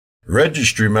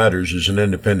Registry Matters is an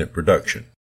independent production.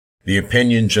 The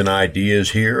opinions and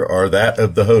ideas here are that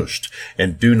of the host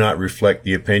and do not reflect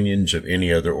the opinions of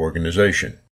any other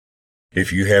organization.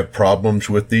 If you have problems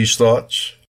with these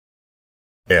thoughts,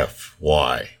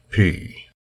 FYP.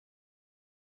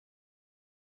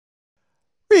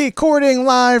 Recording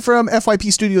live from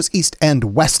FYP Studios East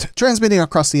and West, transmitting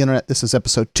across the internet. This is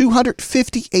episode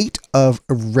 258 of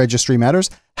Registry Matters.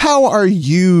 How are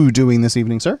you doing this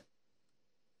evening, sir?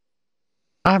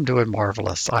 I'm doing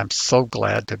marvelous. I'm so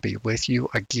glad to be with you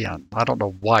again. I don't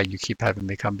know why you keep having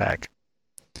me come back.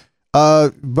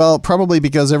 Well, probably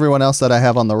because everyone else that I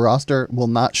have on the roster will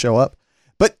not show up.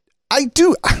 But I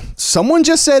do. Someone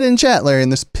just said in chat, Larry,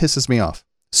 and this pisses me off.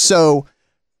 So,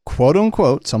 quote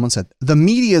unquote, someone said, the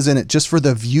media is in it just for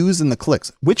the views and the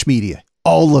clicks. Which media?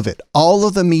 All of it. All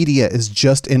of the media is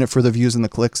just in it for the views and the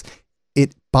clicks.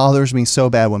 It bothers me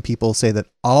so bad when people say that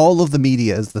all of the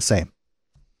media is the same.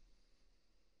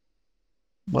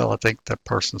 Well, I think that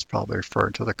person's probably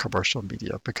referring to the commercial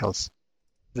media, because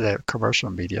the commercial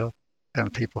media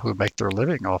and people who make their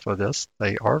living off of this,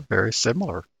 they are very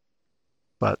similar.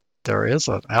 But there is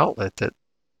an outlet that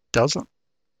doesn't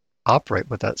operate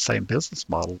with that same business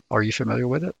model. Are you familiar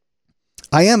with it?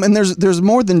 I am, and there's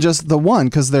more than just the one,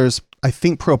 because there's, I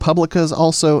think ProPublica is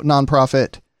also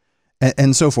nonprofit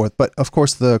and so forth. But of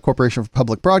course, the Corporation for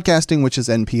Public Broadcasting, which is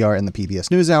NPR and the PBS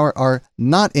NewsHour, are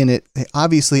not in it. They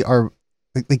obviously are.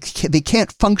 They can't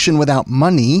function without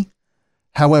money.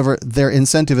 However, their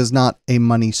incentive is not a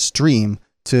money stream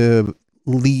to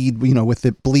lead, with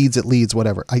it bleeds, it leads,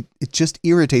 whatever. It just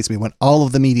irritates me when all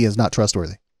of the media is not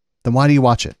trustworthy. Then why do you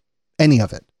watch it? Any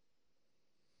of it?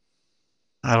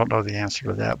 I don't know the answer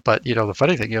to that. But, the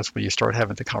funny thing is, when you start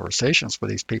having the conversations with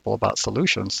these people about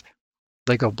solutions,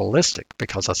 they go ballistic,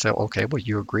 because I say, okay, well,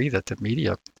 you agree that the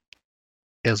media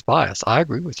is biased. I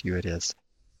agree with you, it is.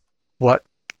 What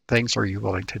things are you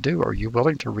willing to do? Are you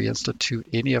willing to reinstitute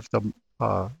any of the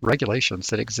regulations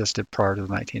that existed prior to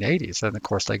the 1980s? And of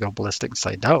course, they go ballistic and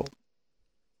say no.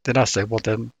 Then I say, well,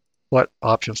 then what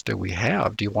options do we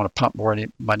have? Do you want to pump more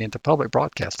money into public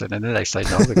broadcasting? And then they say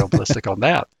no, they go ballistic on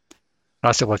that. And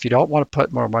I said, well, if you don't want to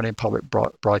put more money in public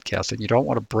broadcasting, you don't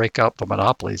want to break up the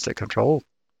monopolies that control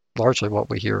largely what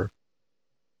we hear.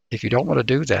 If you don't want to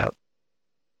do that,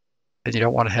 and you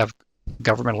don't want to have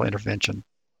governmental intervention,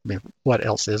 I mean, what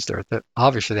else is there? That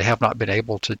obviously they have not been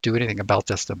able to do anything about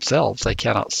this themselves. They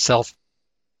can't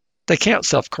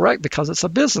self-correct, because it's a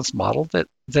business model that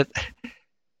they're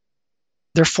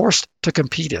forced to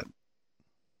compete in.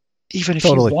 Even if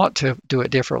Totally. You want to do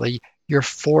it differently, you're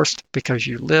forced, because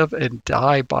you live and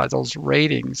die by those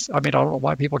ratings. I mean, I don't know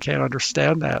why people can't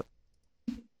understand that.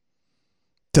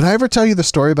 Did I ever tell you the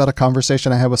story about a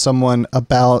conversation I had with someone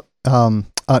about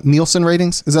Nielsen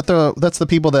ratings? That's the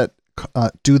people that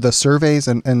do the surveys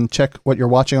and check what you're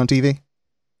watching on TV?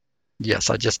 Yes,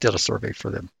 I just did a survey for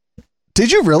them.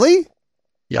 Did you really?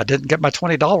 Yeah, I didn't get my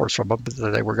 $20 from them.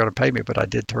 They were going to pay me, but I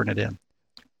did turn it in.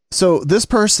 So this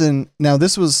person, now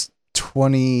this was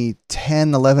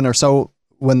 2010, 11 or so,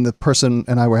 when the person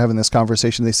and I were having this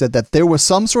conversation, they said that there was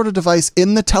some sort of device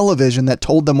in the television that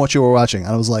told them what you were watching.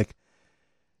 And I was like,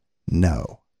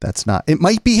 no, that's not. It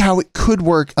might be how it could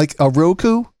work, like a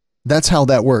Roku. That's how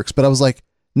that works. But I was like,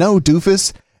 no,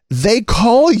 doofus, they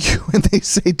call you and they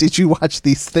say, did you watch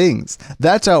these things?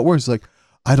 That's how it works. Like,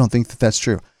 I don't think that that's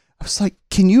true. I was like,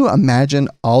 can you imagine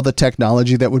all the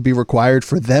technology that would be required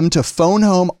for them to phone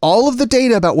home all of the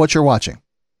data about what you're watching?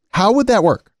 How would that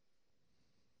work?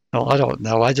 No, I don't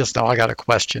know. I just know I got a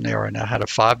questionnaire, and I had a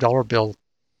 $5 bill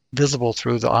visible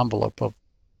through the envelope of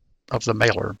the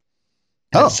mailer.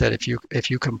 And it said, if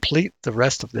you complete the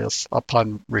rest of this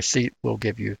upon receipt, we'll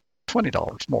give you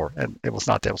 $20 more. And it was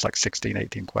not that. It was like 16,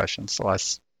 18 questions. So I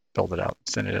filled it out,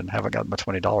 sent it in. Haven't gotten my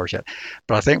 $20 yet.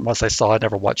 But I think once they saw I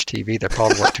never watched TV, they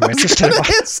probably weren't too interested. I was going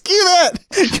to ask you that,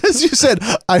 because you said,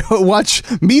 I watch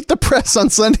Meet the Press on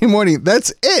Sunday morning.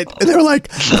 That's it. And they're like,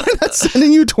 we're not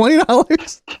sending you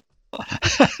 $20.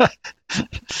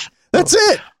 That's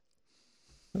it.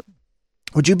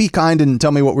 Would you be kind and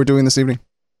tell me what we're doing this evening?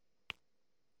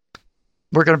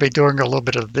 We're going to be doing a little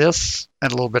bit of this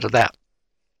and a little bit of that.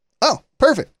 Oh,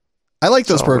 perfect. I like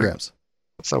those programs.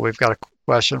 So we've got a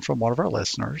question from one of our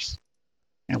listeners,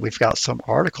 and we've got some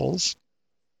articles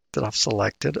that I've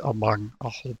selected among a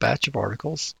whole batch of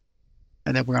articles.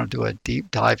 And then we're going to do a deep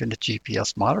dive into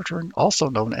GPS monitoring, also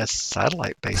known as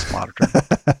satellite-based monitoring.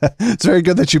 It's very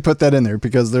good that you put that in there,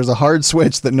 because there's a hard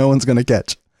switch that no one's going to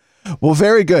catch. Well,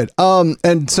 very good.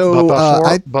 And so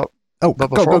But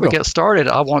before we get started,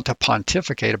 I want to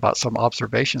pontificate about some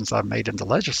observations I made in the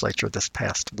legislature this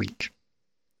past week.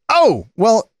 Oh,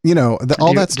 well,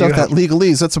 all that stuff, that have,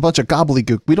 legalese, that's a bunch of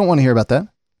gobbledygook. We don't want to hear about that.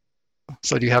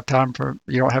 So you don't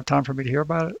have time for me to hear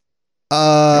about it?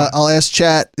 I'll ask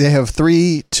chat. They have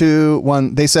 3, 2,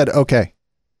 1. They said, okay.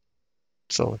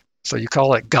 So you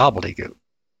call it gobbledygook?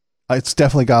 It's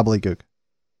definitely gobbledygook.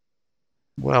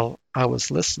 Well, I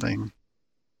was listening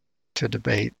to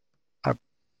debate. I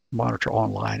monitor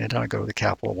online, and I go to the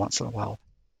Capitol once in a while.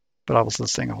 But I was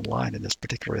listening online in this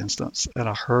particular instance, and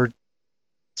I heard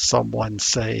someone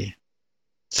say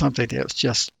something that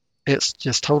it's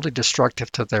just totally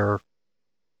destructive to their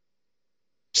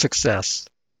success.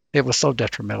 It was so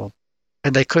detrimental,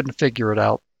 and they couldn't figure it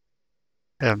out.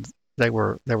 And there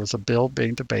was a bill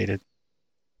being debated,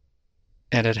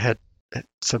 and it had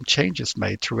some changes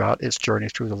made throughout its journey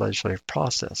through the legislative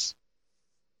process.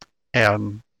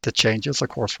 And the changes, of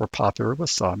course, were popular with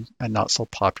some and not so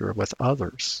popular with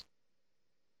others.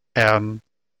 And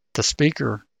the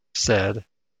speaker said,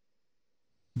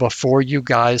 before you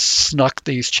guys snuck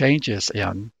these changes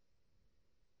in,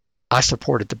 I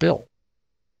supported the bill.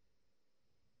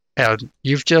 And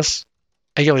you've just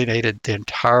alienated the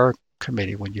entire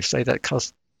committee when you say that,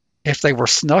 because if they were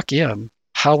snuck in,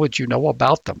 how would you know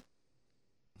about them?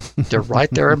 They're right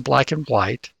there in black and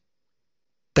white.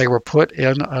 They were put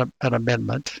in an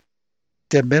amendment.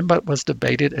 The amendment was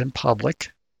debated in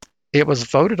public. It was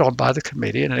voted on by the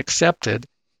committee and accepted,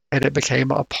 and it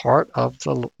became a part of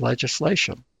the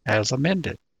legislation as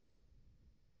amended.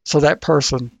 So that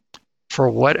person, for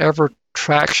whatever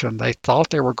traction they thought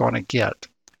they were going to get,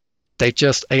 they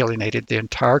just alienated the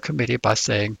entire committee by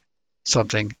saying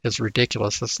something as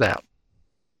ridiculous as that.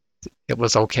 It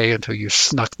was okay until you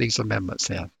snuck these amendments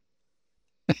in.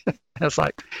 It's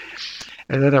like,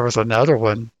 and then there was another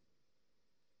one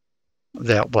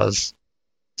that was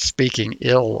speaking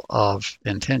ill of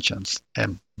intentions,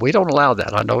 and we don't allow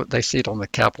that. I know they see it on the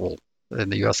Capitol, in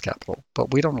the U.S. Capitol,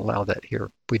 but we don't allow that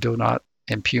here. We do not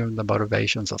impugn the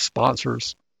motivations of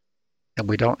sponsors, and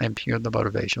we don't impugn the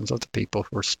motivations of the people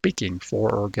who are speaking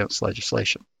for or against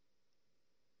legislation.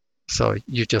 So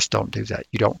you just don't do that.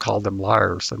 You don't call them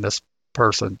liars, and this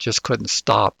person just couldn't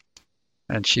stop,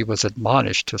 and she was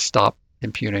admonished to stop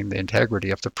impugning the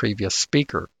integrity of the previous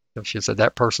speaker. She said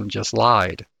that person just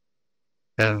lied.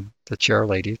 And the chair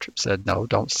lady said, no,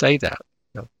 don't say that.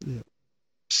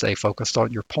 Stay focused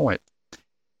on your point.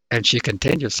 And she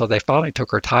continued. So they finally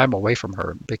took her time away from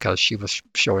her because she was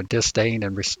showing disdain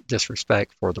and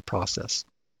disrespect for the process.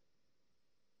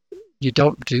 You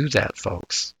don't do that,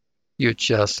 folks. You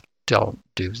just don't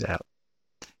do that.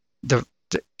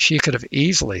 She could have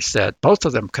easily said, both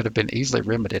of them could have been easily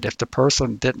remedied. If the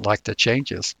person didn't like the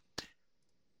changes,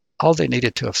 all they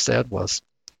needed to have said was,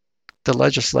 the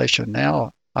legislation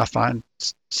now, I find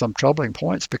some troubling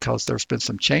points because there's been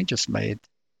some changes made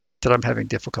that I'm having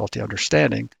difficulty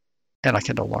understanding, and I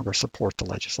can no longer support the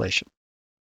legislation.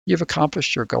 You've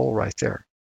accomplished your goal right there.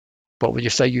 But when you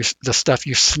say the stuff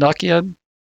you snuck in,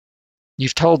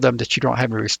 you've told them that you don't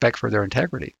have any respect for their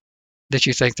integrity, that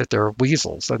you think that they're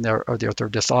weasels and they're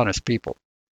dishonest people.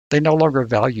 They no longer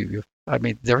value you. I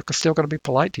mean, they're still going to be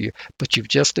polite to you, but you've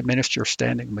just diminished your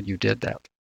standing when you did that.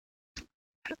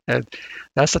 And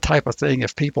that's the type of thing,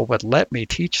 if people would let me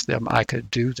teach them, I could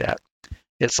do that.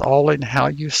 It's all in how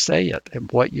you say it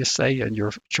and what you say and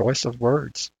your choice of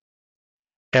words.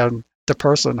 And the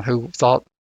person who thought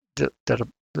that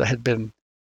had been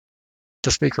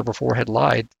the speaker before had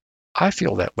lied, I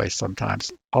feel that way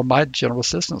sometimes. On my general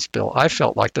assistance bill, I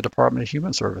felt like the Department of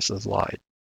Human Services lied.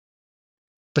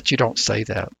 But you don't say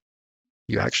that.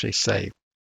 You actually say,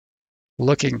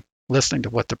 listening to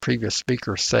what the previous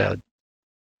speaker said,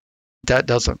 that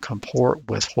doesn't comport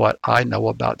with what I know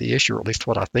about the issue, or at least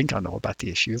what I think I know about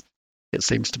the issue. It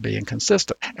seems to be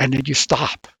inconsistent. And then you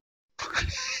stop.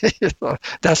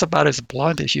 That's about as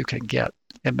blunt as you can get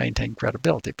and maintain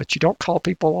credibility. But you don't call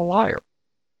people a liar.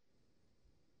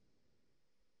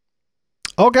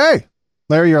 Okay.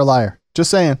 Larry, you're a liar. Just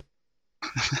saying.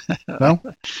 No?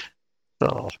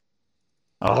 So,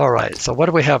 all right. So what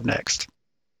do we have next?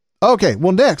 Okay.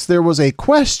 Well, next there was a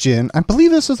question. I believe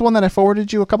this is the one that I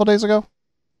forwarded you a couple days ago.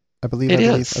 I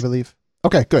believe.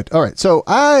 Okay, good. All right. So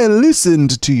I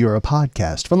listened to your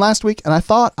podcast from last week, and I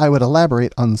thought I would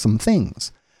elaborate on some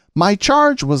things. My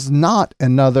charge was not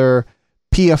another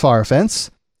PFR offense.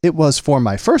 It was for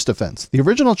my first offense. The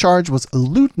original charge was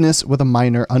lewdness with a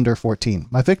minor under 14.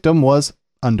 My victim was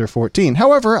under 14.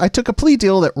 However, I took a plea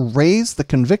deal that raised the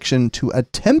conviction to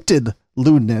attempted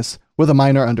lewdness with a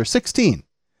minor under 16.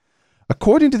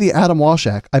 According to the Adam Walsh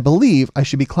Act, I believe I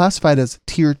should be classified as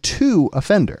Tier 2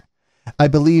 offender. I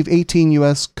believe 18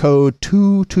 U.S. Code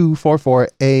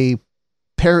 2244A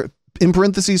in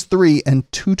parentheses 3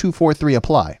 and 2243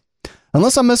 apply.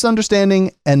 Unless I'm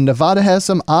misunderstanding and Nevada has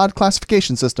some odd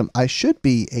classification system, I should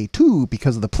be a 2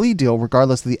 because of the plea deal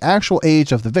regardless of the actual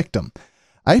age of the victim.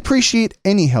 I appreciate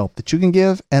any help that you can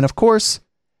give, and of course,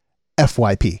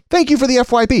 FYP. Thank you for the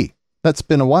FYP. That's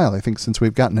been a while, I think, since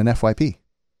we've gotten an FYP.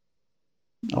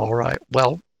 All right.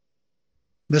 Well,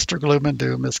 Mr. Gloom and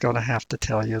Doom is going to have to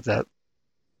tell you that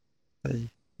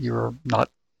you're not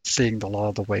seeing the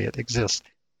law the way it exists.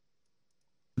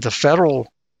 The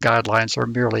federal guidelines are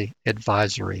merely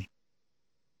advisory.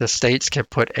 The states can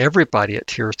put everybody at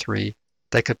Tier 3.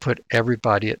 They could put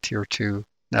everybody at Tier 2.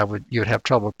 Now, you'd have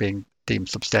trouble being deemed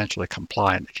substantially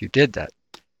compliant if you did that.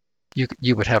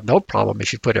 You would have no problem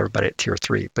if you put everybody at Tier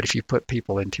 3. But if you put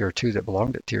people in Tier 2 that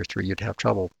belonged at Tier 3, you'd have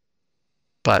trouble.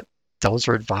 But those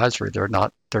are advisory. They're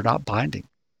not binding.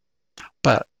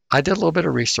 But I did a little bit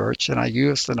of research, and I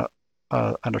used an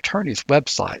attorney's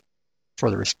website for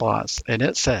the response. And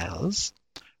it says,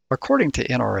 according to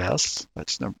NRS,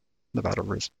 that's Nevada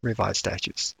Revised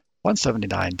Statutes,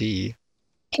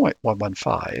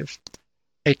 179D.115,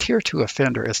 a Tier 2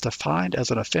 offender is defined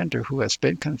as an offender who has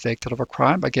been convicted of a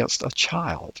crime against a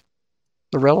child.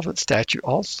 The relevant statute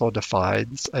also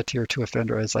defines a Tier 2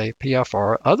 offender as a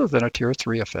PFR other than a Tier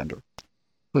 3 offender,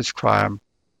 whose crime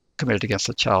committed against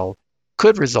a child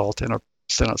could result in a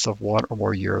sentence of 1 or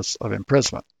more years of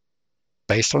imprisonment.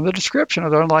 Based on the description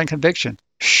of the underlying conviction,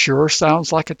 sure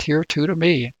sounds like a Tier 2 to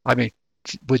me. I mean,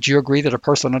 would you agree that a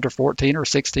person under 14 or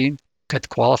 16 could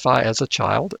qualify as a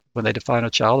child when they define a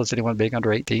child as anyone being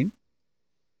under 18?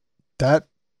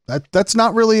 That's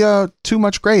not really too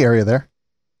much gray area there.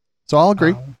 So I'll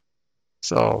agree.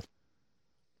 So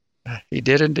he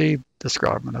did indeed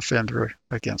describe an offender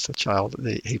against a child.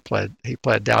 He pled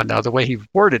down. Now, the way he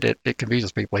worded it, it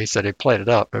confuses people. He said he pled it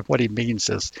up, but what he means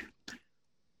is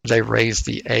they raised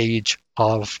the age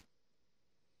of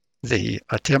the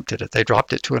attempted it. They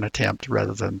dropped it to an attempt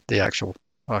rather than the actual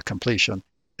completion.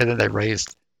 And then they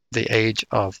raised the age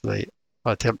of the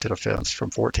attempted offense from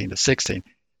 14 to 16.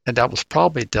 And that was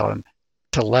probably done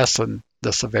to lessen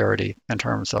the severity in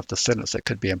terms of the sentence that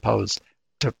could be imposed,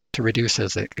 to reduce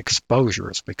his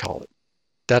exposure, as we call it.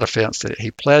 That offense that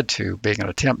he pled to, being an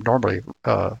attempt, normally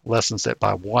lessens it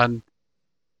by 1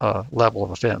 level of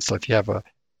offense. So if you have a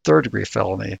third-degree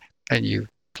felony and you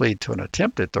plead to an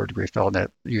attempted third-degree felony,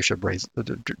 you should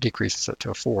decrease it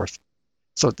to a 4th.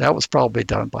 So that was probably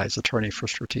done by his attorney for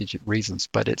strategic reasons,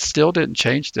 but it still didn't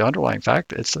change the underlying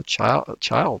fact. It's a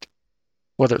child,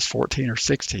 whether it's 14 or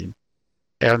 16.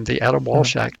 And the Adam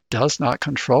Walsh Act does not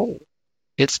control.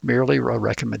 It's merely a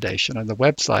recommendation. And the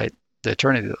website, the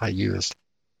attorney that I used,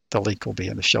 the link will be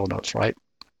in the show notes, right?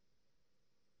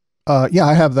 Yeah,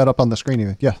 I have that up on the screen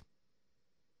even. Yeah.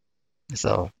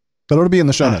 So, but it'll be in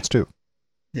the show notes too.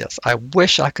 Yes, I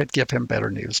wish I could give him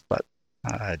better news, but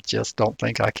I just don't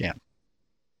think I can.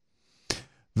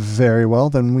 Very well,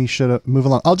 then we should move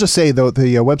along. I'll just say, though,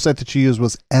 the website that you used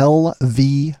was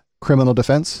LV Criminal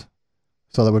Defense.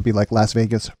 So that would be like Las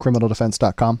Vegas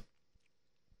criminaldefense.com.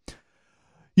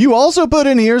 You also put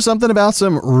in here something about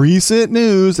some recent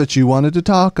news that you wanted to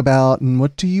talk about. And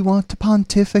what do you want to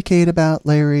pontificate about,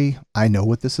 Larry? I know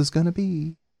what this is going to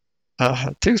be.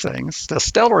 2 things. The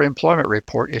stellar employment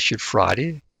report issued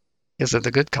Friday is in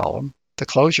the good column. The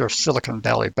closure of Silicon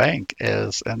Valley Bank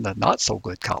is in the not so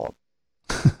good column.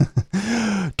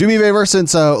 Do me a favor,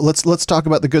 since let's talk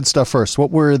about the good stuff first.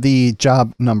 What were the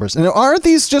job numbers? And aren't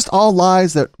these just all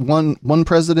lies that one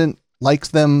president likes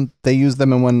them, they use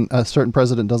them, and when a certain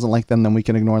president doesn't like them, then we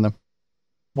can ignore them?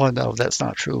 Well, no, that's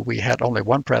not true. We had only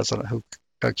one president who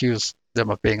accused them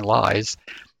of being lies,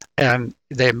 and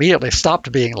they immediately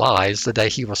stopped being lies the day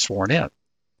he was sworn in.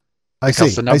 I see.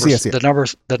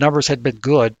 The numbers had been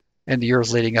good in the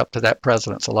years leading up to that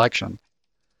president's election.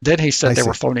 Then he said they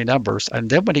were phony numbers, and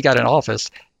then when he got in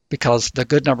office, because the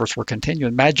good numbers were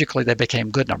continuing, magically they became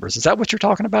good numbers. Is that what you're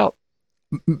talking about?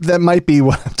 That might be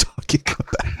what I'm talking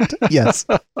about. Yes.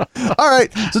 All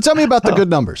right. So tell me about the good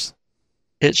numbers.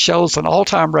 It shows an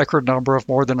all-time record number of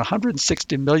more than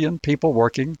 160 million people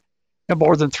working and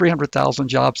more than 300,000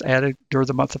 jobs added during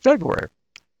the month of February.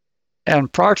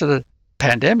 And prior to the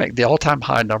pandemic, the all-time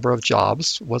high number of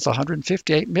jobs was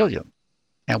 158 million.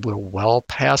 And we're well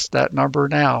past that number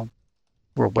now.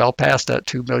 We're well past that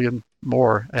 2 million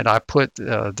more. And I put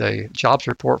the jobs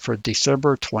report for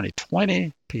December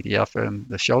 2020 PDF in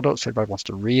the show notes if anybody wants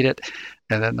to read it.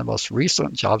 And then the most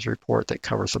recent jobs report that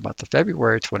covers the month of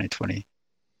February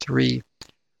 2023.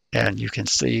 And you can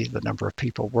see the number of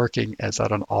people working is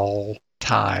at an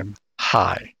all-time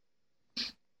high.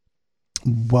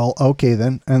 Well, okay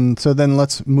then. And so then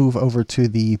let's move over to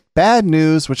the bad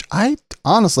news, which I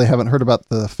honestly haven't heard about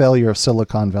the failure of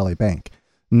Silicon Valley Bank.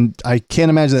 And I can't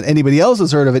imagine that anybody else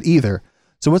has heard of it either.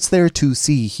 So what's there to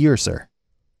see here, sir?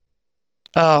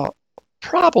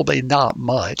 Probably not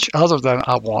much, other than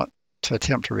I want to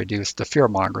attempt to reduce the fear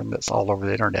mongering that's all over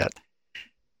the internet.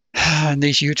 And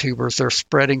these YouTubers, they're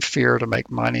spreading fear to make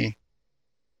money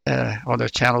on their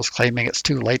channels, claiming it's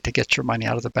too late to get your money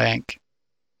out of the bank.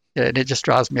 And it just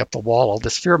drives me up the wall, all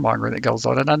this fear mongering that goes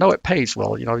on. And I know it pays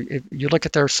well. You know, if you look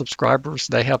at their subscribers,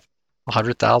 they have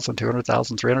 100,000,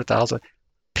 200,000, 300,000.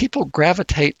 People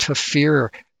gravitate to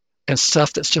fear and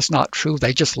stuff that's just not true.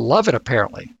 They just love it,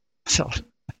 apparently. So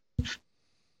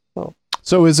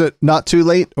is it not too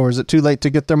late, or is it too late to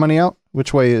get their money out?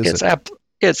 Which way is it?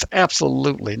 It's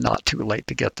absolutely not too late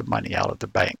to get the money out of the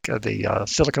bank. The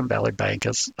Silicon Valley Bank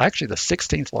is actually the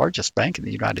 16th largest bank in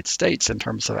the United States in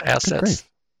terms of assets.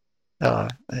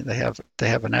 And they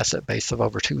have an asset base of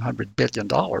over $200 billion.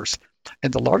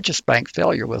 And the largest bank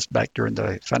failure was back during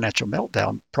the financial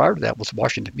meltdown. Prior to that was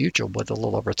Washington Mutual with a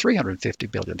little over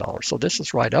 $350 billion. So this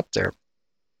is right up there.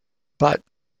 But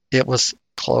it was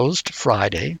closed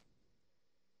Friday.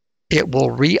 It will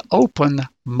reopen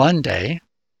Monday.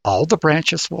 All the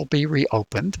branches will be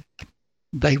reopened.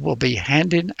 They will be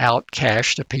handing out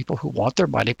cash to people who want their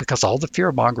money because all the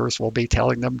fear mongers will be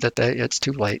telling them that it's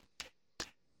too late.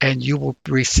 And you will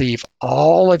receive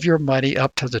all of your money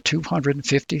up to the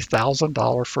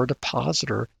 $250,000 for a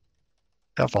depositor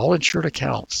of all insured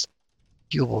accounts.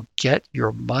 You will get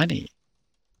your money.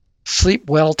 Sleep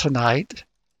well tonight.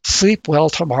 Sleep well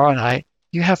tomorrow night.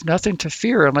 You have nothing to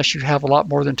fear unless you have a lot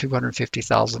more than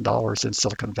 $250,000 in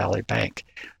Silicon Valley Bank.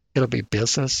 It'll be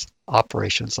business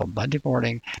operations on Monday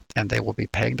morning, and they will be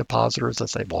paying depositors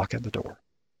as they walk in the door.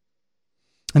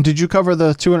 And did you cover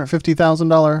the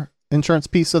 $250,000 insurance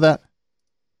piece of that?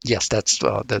 Yes, that's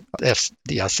the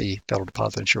FDIC, Federal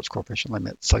Deposit Insurance Corporation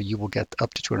limit. So you will get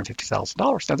up to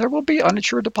 $250,000. Now, there will be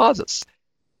uninsured deposits.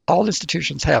 All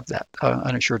institutions have that,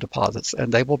 uninsured deposits,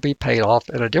 and they will be paid off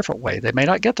in a different way. They may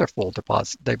not get their full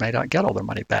deposit. They may not get all their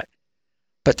money back.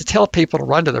 But to tell people to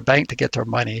run to their bank to get their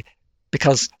money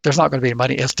because there's not going to be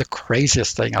money is the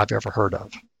craziest thing I've ever heard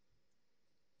of.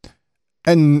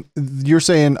 And you're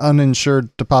saying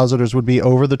uninsured depositors would be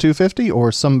over the $250,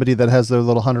 or somebody that has their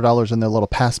little $100 in their little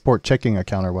passport checking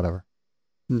account or whatever?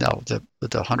 No, the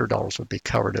 $100 would be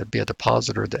covered. It'd be a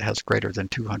depositor that has greater than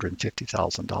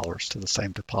 $250,000 to the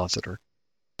same depositor.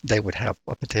 They would have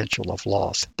a potential of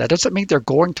loss. That doesn't mean they're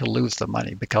going to lose the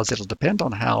money because it'll depend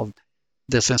on how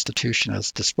this institution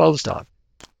is disposed of.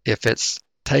 If it's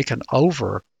taken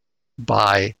over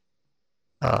by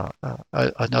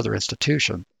another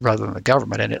institution rather than the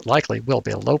government, and it likely will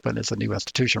be. It'll open as a new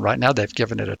institution. Right now, they've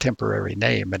given it a temporary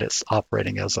name, and it's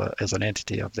operating as an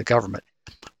entity of the government.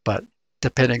 But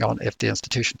depending on if the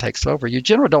institution takes over, you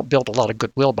generally don't build a lot of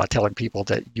goodwill by telling people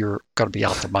that you're going to be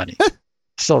out the money.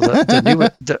 So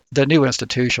the new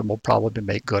institution will probably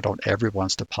make good on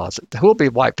everyone's deposit. Who will be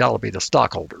wiped out will be the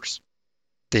stockholders.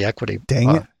 The equity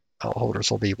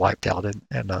holders will be wiped out,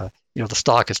 and the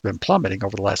stock has been plummeting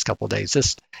over the last couple of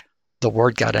days. The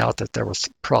word got out that there was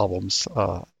problems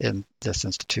in this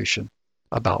institution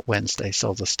about Wednesday,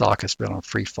 so the stock has been on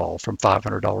free fall from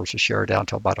 $500 a share down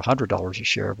to about $100 a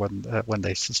share when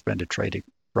they suspended trading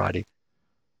Friday,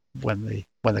 when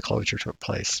the closure took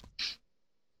place.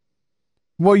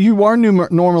 Well, you are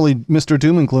normally Mr.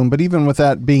 Doom and Gloom, but even with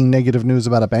that being negative news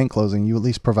about a bank closing, you at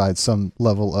least provide some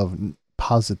level of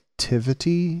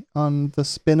positivity on the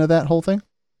spin of that whole thing?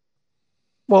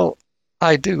 Well,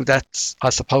 I do. That's, I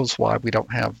suppose, why we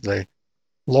don't have the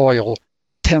loyal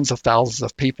tens of thousands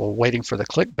of people waiting for the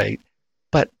clickbait.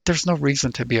 But there's no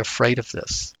reason to be afraid of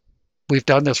this. We've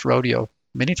done this rodeo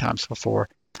many times before.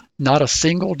 Not a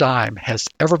single dime has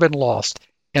ever been lost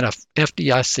in a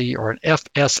FDIC or an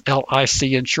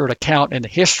FSLIC insured account in the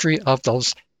history of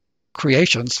those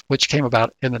creations, which came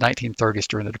about in the 1930s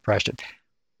during the Depression.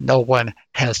 No one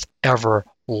has ever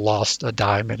lost a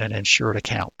dime in an insured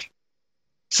account.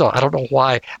 So I don't know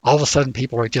why all of a sudden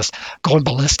people are just going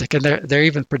ballistic, and they're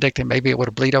even predicting maybe it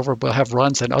would bleed over. We'll have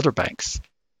runs in other banks,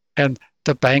 and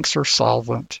the banks are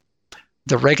solvent.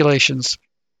 The regulations,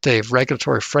 the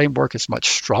regulatory framework is much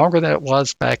stronger than it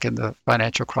was back in the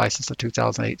financial crisis of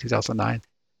 2008, 2009.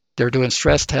 They're doing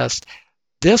stress tests.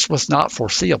 This was not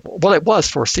foreseeable. Well, it was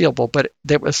foreseeable, but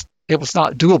it was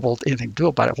not doable. Anything to do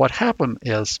about it. What happened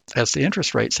is, as the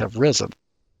interest rates have risen,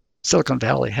 Silicon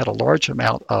Valley had a large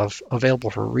amount of available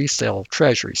for resale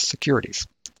treasuries, securities.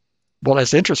 Well,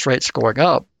 as interest rates are going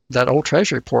up, that old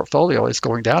treasury portfolio is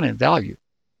going down in value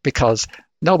because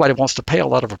nobody wants to pay a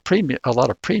lot of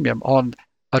premium on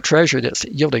a treasury that's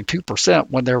yielding 2%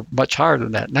 when they're much higher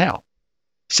than that now.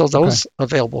 So those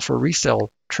available for resale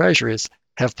treasuries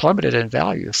have plummeted in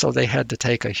value. So they had to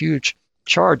take a huge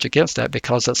charge against that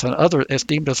because it's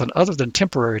deemed as an other than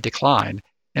temporary decline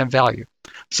in value.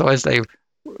 So as they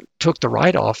took the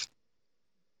write-off,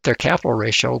 their capital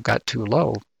ratio got too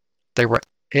low. They were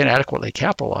inadequately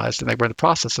capitalized, and they were in the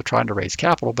process of trying to raise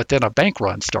capital, but then a bank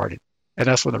run started. And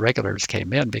that's when the regulators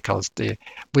came in, because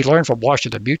we learned from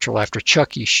Washington Mutual after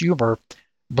Chuck E. Schumer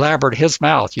blabbered his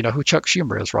mouth. You know who Chuck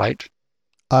Schumer is, right?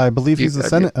 I believe he's the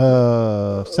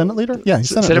Senate leader? Yeah, he's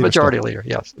Senate Majority Leader,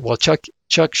 yes. Well, Chuck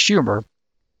Schumer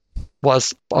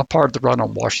was a part of the run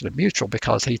on Washington Mutual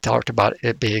because he talked about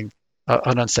it being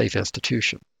an unsafe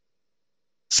institution.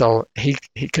 So he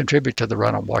contributed to the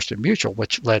run on Washington Mutual,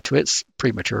 which led to its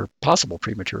possible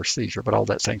premature seizure, but all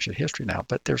that's ancient history now.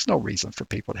 But there's no reason for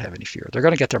people to have any fear. They're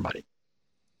going to get their money.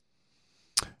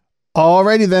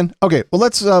 Alrighty then. Okay, well,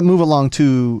 let's move along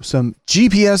to some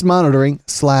GPS monitoring /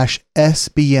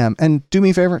 SBM. And do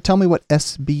me a favor, tell me what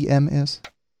SBM is.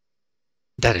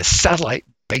 That is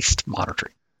satellite-based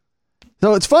monitoring.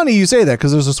 So it's funny you say that,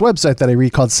 because there's this website that I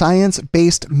read called Science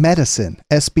Based Medicine,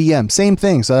 SBM. Same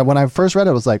thing. So when I first read it,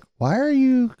 I was like, why are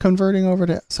you converting over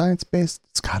to science-based?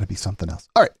 It's got to be something else.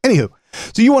 All right. Anywho,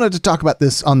 so you wanted to talk about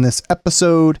this on this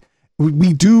episode.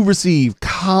 We do receive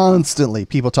constantly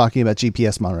people talking about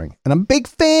GPS monitoring, and I'm a big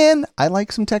fan. I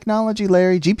like some technology,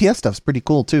 Larry. GPS stuff's pretty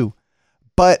cool too,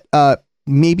 but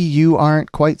maybe you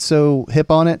aren't quite so hip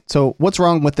on it. So what's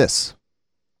wrong with this?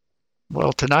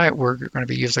 Well, tonight we're going to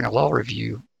be using a law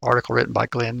review article written by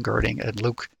Glenn Girding and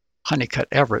Luke Honeycutt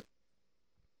Everett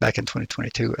back in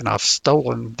 2022, and I've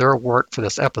stolen their work for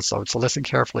this episode. So listen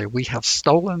carefully. We have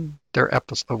stolen their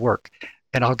episode work,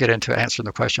 and I'll get into answering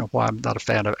the question of why I'm not a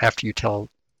fan of after you tell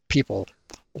people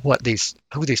who these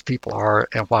people are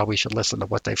and why we should listen to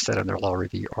what they've said in their law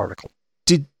review article.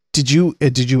 Did you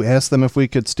ask them if we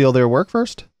could steal their work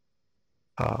first?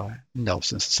 No,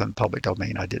 since it's in public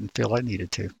domain, I didn't feel I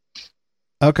needed to.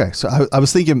 Okay, so I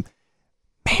was thinking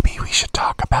maybe we should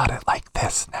talk about it like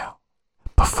this now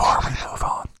before we move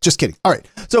on. Just kidding. All right,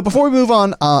 so before we move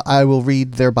on, I will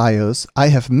read their bios. I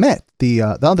have met the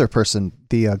other person,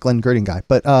 the Glenn Girding guy.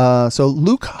 But so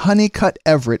Luke Honeycutt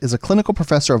Everett is a clinical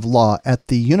professor of law at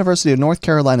the University of North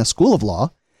Carolina School of Law.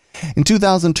 In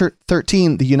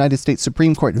 2013, the United States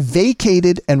Supreme Court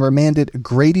vacated and remanded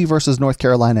Grady versus North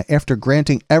Carolina after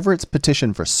granting Everett's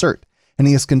petition for cert, and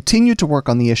he has continued to work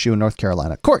on the issue in North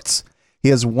Carolina courts. He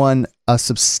has won a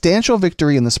substantial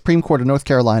victory in the Supreme Court of North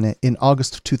Carolina in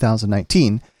August of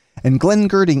 2019, and Glenn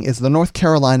Girding is the North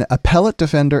Carolina Appellate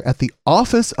Defender at the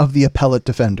Office of the Appellate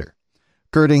Defender.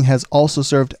 Girding has also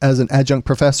served as an adjunct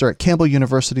professor at Campbell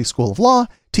University School of Law,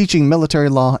 teaching military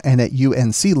law, and at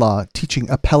UNC Law, teaching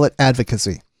appellate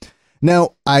advocacy.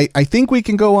 Now, I think we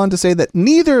can go on to say that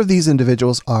neither of these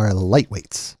individuals are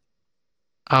lightweights.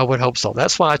 I would hope so.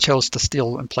 That's why I chose to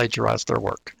steal and plagiarize their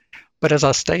work. But as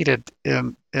I stated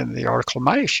in the article,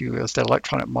 my issue is that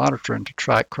electronic monitoring to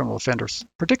track criminal offenders,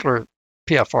 particularly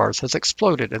PFRs, has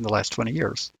exploded in the last 20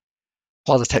 years.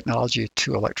 While the technology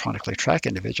to electronically track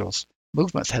individuals'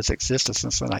 movements has existed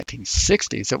since the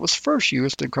 1960s, it was first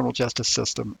used in the criminal justice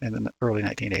system in the early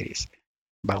 1980s.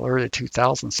 By the early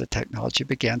 2000s, the technology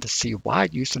began to see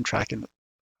wide use in tracking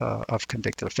of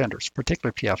convicted offenders,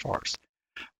 particularly PFRs.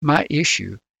 My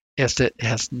issue is that it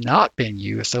has not been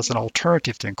used as an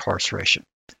alternative to incarceration.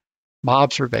 My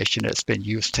observation is it's been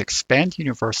used to expand the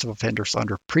universe of offenders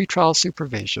under pretrial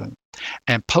supervision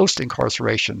and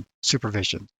post-incarceration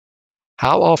supervision.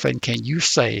 How often can you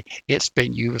say it's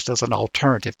been used as an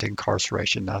alternative to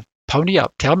incarceration? Now, pony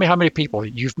up. Tell me how many people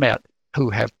you've met who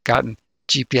have gotten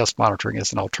GPS monitoring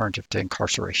as an alternative to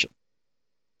incarceration.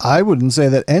 I wouldn't say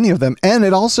that any of them. And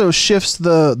it also shifts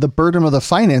the burden of the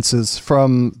finances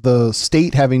from the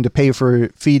state having to pay for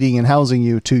feeding and housing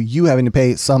you to you having to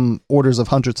pay some orders of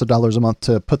hundreds of dollars a month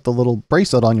to put the little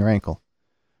bracelet on your ankle.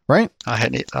 Right? I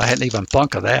hadn't even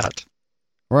thunk of that.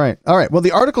 Right. All right. Well,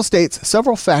 the article states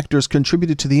several factors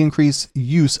contributed to the increased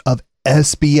use of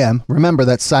SBM. Remember,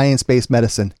 that's science-based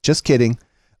medicine. Just kidding.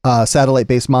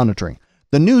 Satellite-based monitoring.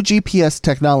 The new GPS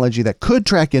technology that could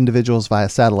track individuals via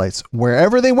satellites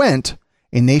wherever they went,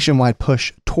 a nationwide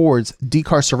push towards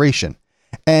decarceration,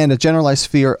 and a generalized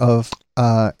fear of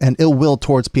and ill will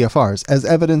towards PFRs, as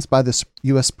evidenced by the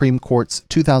U.S. Supreme Court's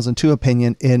 2002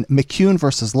 opinion in McCune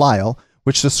versus Lyle,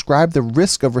 which described the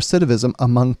risk of recidivism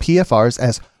among PFRs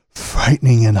as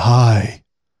frightening and high.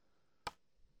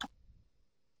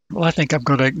 Well, I think I'm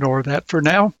going to ignore that for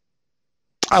now.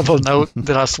 I will note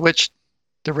that I switched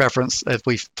the reference, as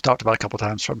we've talked about a couple of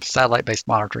times, from satellite-based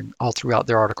monitoring all throughout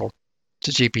their article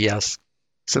to GPS,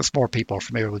 since more people are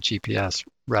familiar with GPS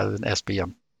rather than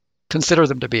SBM. Consider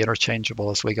them to be interchangeable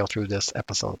as we go through this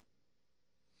episode.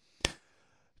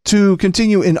 To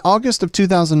continue, in August of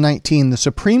 2019, the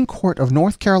Supreme Court of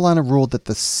North Carolina ruled that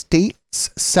the state's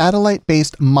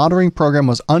satellite-based monitoring program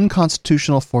was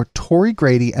unconstitutional for Tory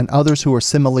Grady and others who were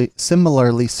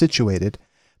similarly situated.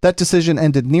 That decision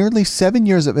ended nearly 7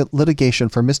 years of litigation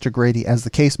for Mr. Grady as the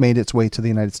case made its way to the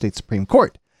United States Supreme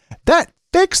Court. That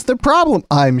fixed the problem.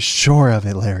 I'm sure of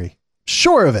it, Larry.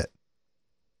 Sure of it.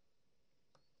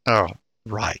 Oh,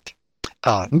 right.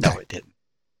 No, it didn't.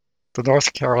 The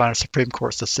North Carolina Supreme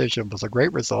Court's decision was a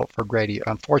great result for Grady.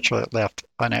 Unfortunately, it left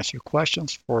unanswered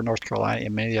questions for North Carolina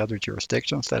and many other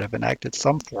jurisdictions that have enacted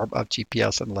some form of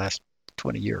GPS in the last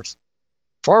 20 years.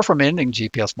 Far from ending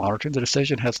GPS monitoring, the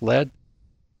decision has led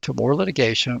to more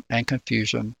litigation and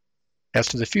confusion as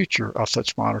to the future of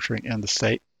such monitoring in the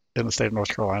state of North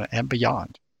Carolina and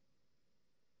beyond.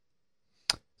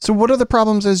 So what are the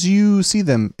problems as you see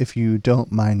them, if you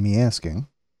don't mind me asking?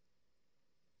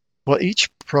 Well, each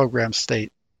program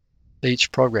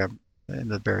in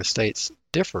the various states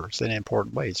differs in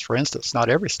important ways. For instance, not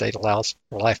every state allows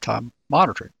for lifetime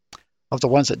monitoring. Of the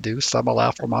ones that do, some allow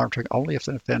for monitoring only if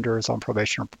an offender is on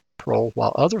probation or parole,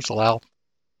 while others allow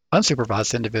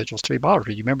unsupervised individuals to be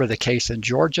monitored. You remember the case in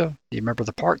Georgia? Do you remember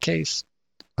the Park case?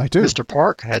 I do. Mr.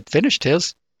 Park had finished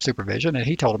his supervision, and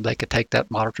he told them they could take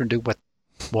that monitor and do what,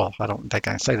 well, I don't think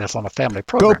I can say that's on a family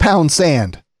program. Go pound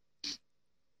sand.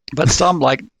 But some,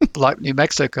 like New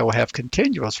Mexico, have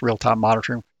continuous real-time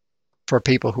monitoring for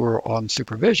people who are on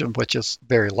supervision, which is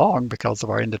very long because of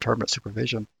our indeterminate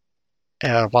supervision.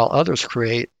 While others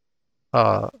create,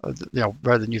 rather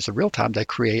than use the real time, they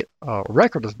create a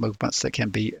record of movements that can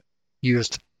be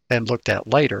used and looked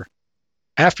at later,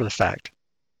 after the fact.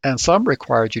 And some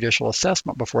require judicial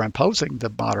assessment before imposing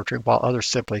the monitoring, while others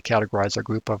simply categorize a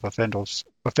group of offenders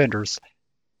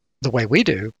the way we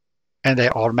do, and they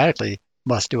automatically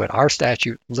must do it. Our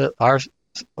statute, our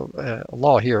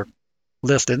law here,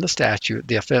 lists in the statute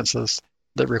the offenses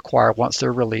that require, once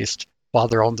they're released, while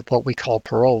they're on what we call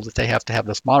parole, that they have to have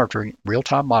this monitoring,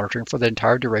 real-time monitoring, for the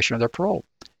entire duration of their parole.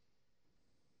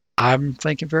 I'm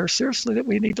thinking very seriously that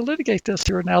we need to litigate this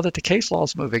here now that the case law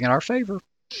is moving in our favor.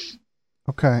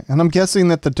 Okay, and I'm guessing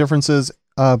that the differences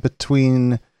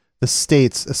between the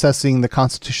states assessing the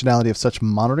constitutionality of such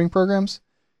monitoring programs,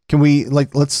 can we,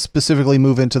 let's specifically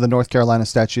move into the North Carolina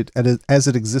statute as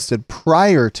it existed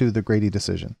prior to the Grady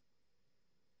decision?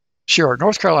 Sure.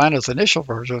 North Carolina's initial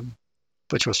version,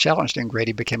 which was challenged in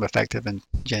Grady, became effective in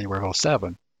January of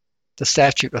 2007. The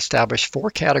statute established 4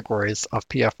 categories of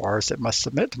PFRs that must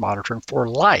submit to monitoring for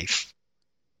life.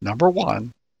 Number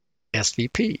 1,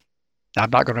 SVP. Now, I'm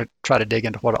not going to try to dig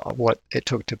into what it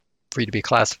took for you to be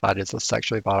classified as a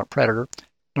sexually violent predator.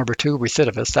 Number 2,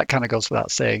 recidivist. That kind of goes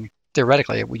without saying.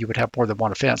 Theoretically, you would have more than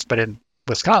one offense, but in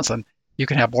Wisconsin, you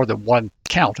can have more than one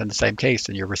count in the same case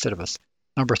and you're recidivist.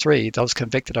 Number 3, those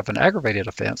convicted of an aggravated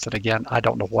offense, and again, I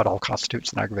don't know what all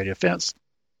constitutes an aggravated offense.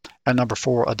 And number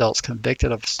 4, adults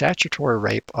convicted of statutory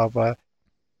rape of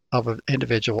an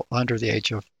individual under the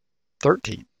age of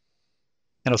 13.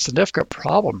 And a significant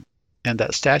problem in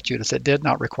that statute is it did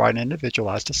not require an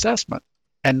individualized assessment,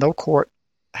 and no court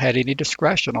had any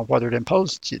discretion on whether to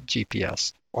impose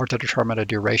GPS or to determine a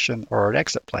duration or an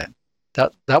exit plan.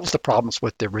 That was the problems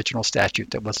with the original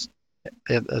statute. That was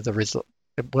the result.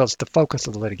 It was the focus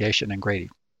of the litigation in Grady.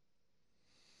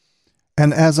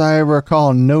 And as I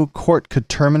recall, no court could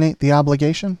terminate the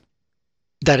obligation?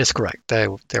 That is correct.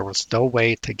 There was no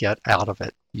way to get out of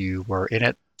it. You were in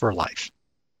it for life.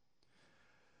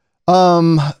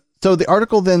 So the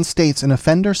article then states an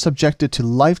offender subjected to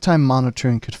lifetime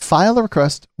monitoring could file a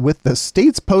request with the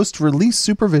state's post-release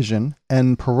supervision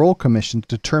and parole commission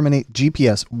to terminate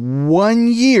GPS 1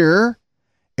 year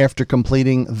after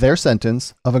completing their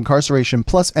sentence of incarceration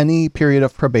plus any period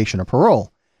of probation or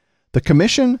parole. The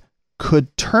commission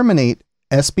could terminate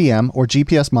SBM or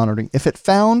GPS monitoring if it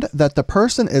found that the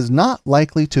person is not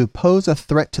likely to pose a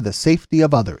threat to the safety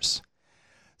of others.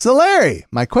 So Larry,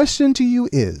 my question to you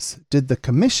is, did the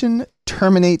commission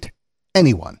terminate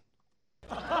anyone?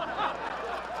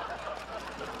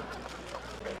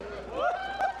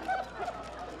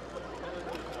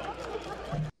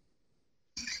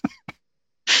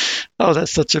 Oh,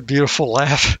 that's such a beautiful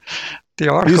laugh. The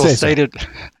article stated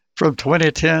from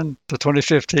 2010 to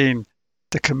 2015,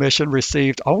 the commission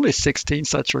received only 16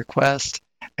 such requests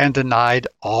and denied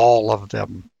all of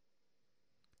them.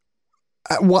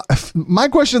 My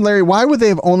question, Larry, why would they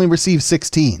have only received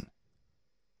 16?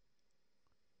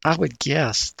 I would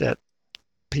guess that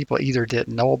people either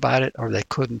didn't know about it or they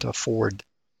couldn't afford.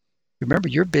 Remember,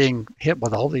 you're being hit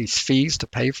with all these fees to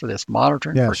pay for this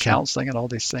monitoring, for sure. counseling and all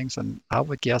these things. And I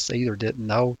would guess they either didn't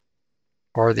know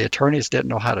or the attorneys didn't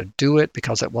know how to do it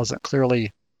because it wasn't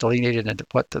clearly delineated into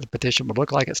what the petition would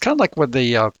look like. It's kind of like when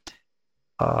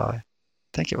I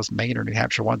think it was Maine or New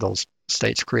Hampshire, one of those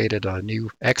states created a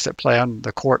new exit plan.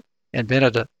 The court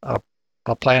invented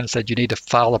a plan and said you need to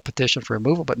file a petition for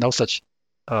removal, but no such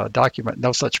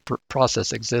no such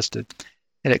process existed.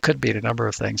 And it could be a number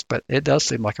of things, but it does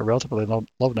seem like a relatively low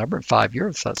number in 5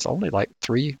 years. That's only like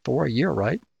 3-4 a year,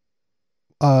 right?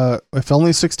 If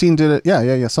only 16 did it,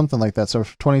 yeah, something like that. So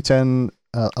 2010,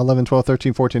 11, 12,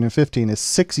 13, 14, and 15 is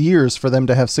 6 years for them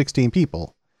to have 16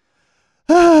 people.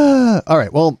 All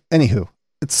right. Well, anywho,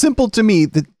 it's simple to me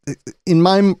that in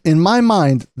my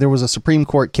mind, there was a Supreme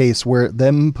Court case where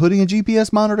them putting a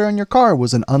GPS monitor on your car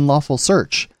was an unlawful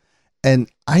search. And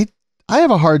I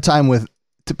have a hard time with,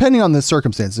 depending on the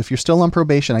circumstances, if you're still on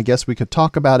probation, I guess we could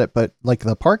talk about it. But like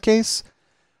the Park case,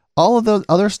 all of the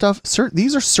other stuff,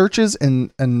 these are searches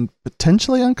and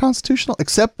potentially unconstitutional,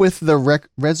 except with the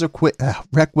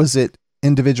requisite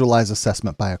individualized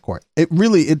assessment by a court.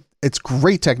 It's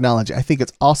great technology. I think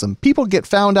it's awesome. People get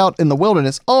found out in the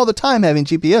wilderness all the time having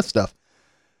GPS stuff,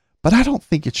 but I don't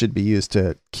think it should be used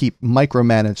to keep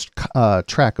micromanaged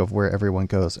track of where everyone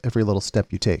goes, every little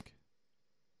step you take.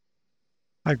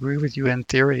 I agree with you. In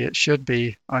theory, it should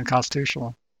be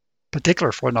unconstitutional,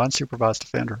 particularly for a non-supervised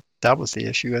offender. That was the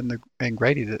issue in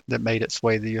Grady that made its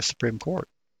way to the U.S. Supreme Court.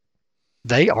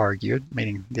 They argued,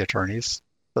 meaning the attorneys,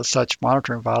 that such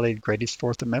monitoring violated Grady's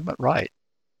Fourth Amendment right.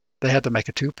 They had to make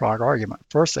a two-pronged argument.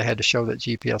 First, they had to show that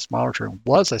GPS monitoring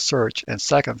was a search, and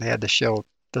second, they had to show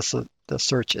the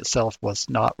search itself was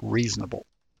not reasonable.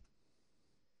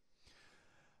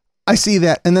 I see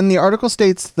that. And then the article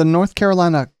states the North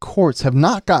Carolina courts have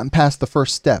not gotten past the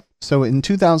first step. So in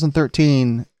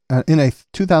 2013, in a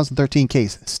 2013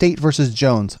 case, State versus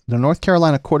Jones, the North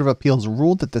Carolina Court of Appeals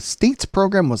ruled that the state's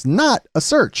program was not a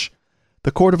search.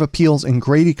 The Court of Appeals in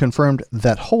Grady confirmed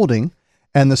that holding,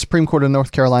 and the Supreme Court of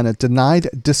North Carolina denied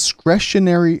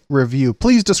discretionary review.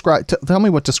 Please tell me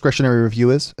what discretionary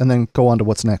review is, and then go on to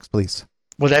what's next, please.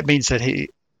 Well, that means that he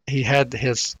had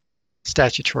his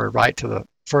statutory right to the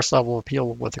first level of appeal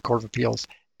with the Court of Appeals,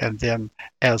 and then,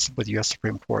 as with the U.S.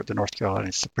 Supreme Court, the North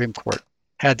Carolina Supreme Court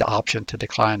had the option to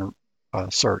decline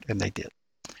cert, and they did.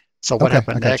 So what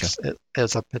happened next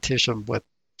is a petition with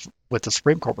the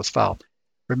Supreme Court was filed.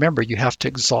 Remember, you have to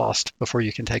exhaust before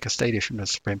you can take a state issue to the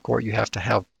Supreme Court. You have to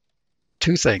have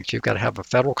two things. You've got to have a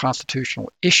federal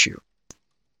constitutional issue,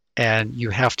 and you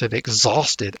have to have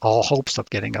exhausted all hopes of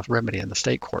getting a remedy in the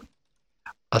state court.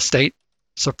 A state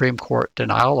Supreme Court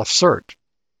denial of cert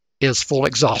is full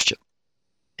exhaustion.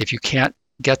 If you can't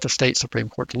get the state Supreme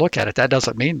Court to look at it, that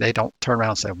doesn't mean they don't turn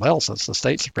around and say, well, since the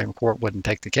state Supreme Court wouldn't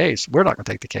take the case, we're not going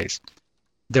to take the case.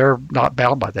 They're not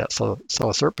bound by that. So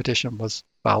a cert petition was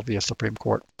filed via Supreme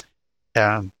Court,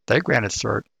 and they granted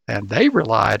cert, and they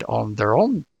relied on their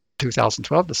own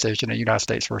 2012 decision in United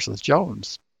States versus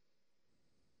Jones.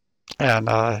 And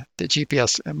the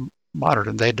GPS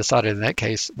monitoring, they decided in that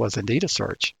case was indeed a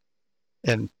search.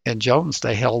 In Jones,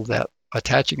 they held that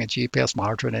attaching a GPS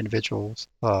monitor to an individual's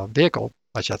vehicle,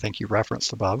 which I think you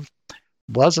referenced above,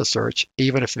 was a search,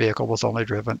 even if the vehicle was only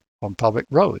driven on public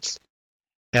roads.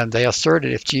 And they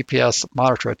asserted if GPS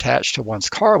monitor attached to one's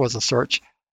car was a search,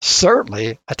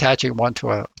 certainly attaching one to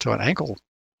an ankle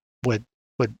would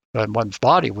and one's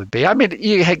body would be. I mean,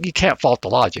 you can't fault the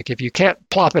logic. If you can't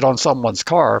plop it on someone's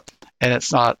car and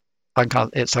it's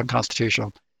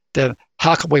unconstitutional, then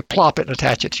how can we plop it and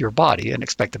attach it to your body and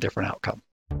expect a different outcome?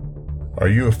 Are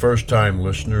you a first-time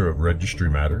listener of Registry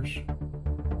Matters?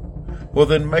 Well,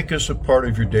 then make us a part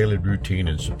of your daily routine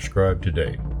and subscribe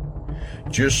today.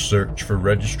 Just search for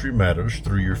Registry Matters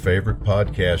through your favorite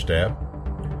podcast app.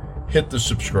 Hit the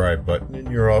subscribe button and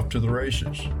you're off to the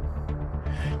races.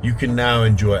 You can now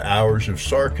enjoy hours of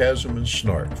sarcasm and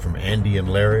snark from Andy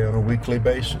and Larry on a weekly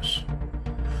basis.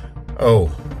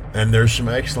 Oh, and there's some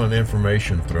excellent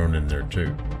information thrown in there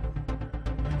too.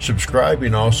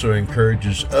 Subscribing also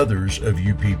encourages others of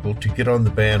you people to get on the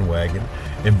bandwagon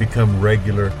and become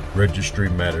regular Registry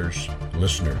Matters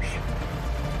listeners.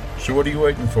 So what are you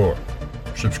waiting for?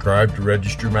 Subscribe to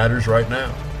Registry Matters right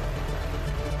now.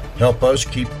 Help us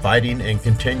keep fighting and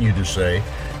continue to say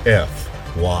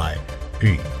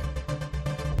FYP.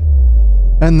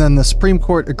 And then the Supreme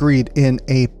Court agreed in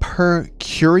a per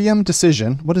curiam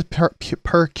decision. What is per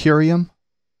curiam?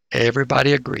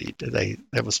 Everybody agreed.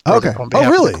 It was on behalf of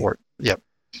the court. Yep.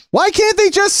 Why can't they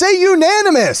just say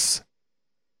unanimous?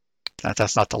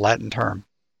 That's not the Latin term.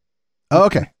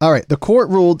 Okay. All right. The court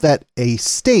ruled that a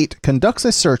state conducts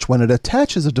a search when it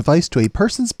attaches a device to a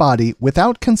person's body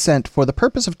without consent for the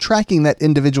purpose of tracking that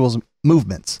individual's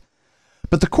movements.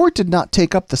 But the court did not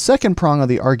take up the second prong of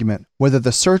the argument, whether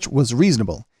the search was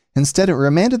reasonable. Instead, it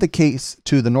remanded the case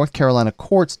to the North Carolina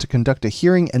courts to conduct a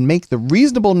hearing and make the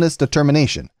reasonableness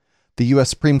determination. The U.S.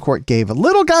 Supreme Court gave a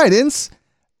little guidance,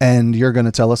 and you're going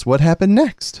to tell us what happened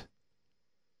next.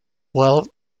 Well,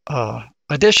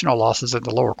 additional losses in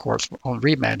the lower courts on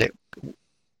remand, it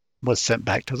was sent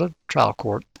back to the trial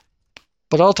court.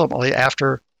 But ultimately,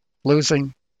 after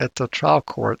losing at the trial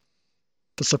court,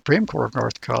 the Supreme Court of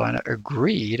North Carolina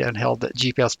agreed and held that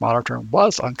GPS monitoring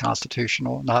was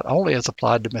unconstitutional, not only as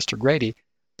applied to Mr. Grady,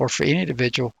 but for any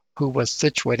individual who was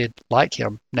situated like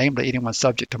him, namely anyone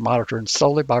subject to monitoring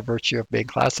solely by virtue of being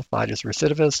classified as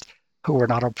recidivist, who were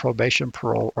not on probation,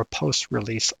 parole, or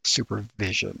post-release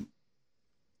supervision.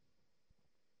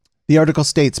 The article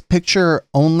states, the picture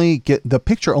only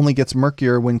gets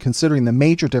murkier when considering the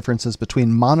major differences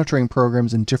between monitoring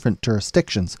programs in different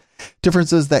jurisdictions,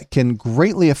 differences that can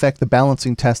greatly affect the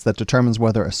balancing test that determines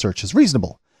whether a search is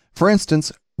reasonable. For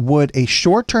instance, would a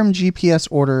short-term GPS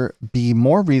order be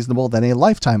more reasonable than a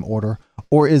lifetime order,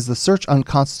 or is the search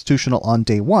unconstitutional on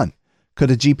day one?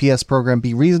 Could a GPS program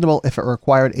be reasonable if it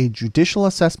required a judicial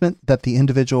assessment that the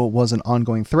individual was an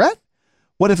ongoing threat?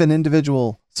 What if an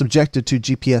individual subjected to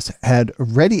GPS had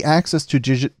ready access to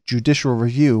judicial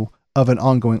review of an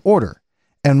ongoing order?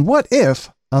 And what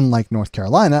if, unlike North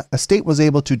Carolina, a state was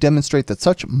able to demonstrate that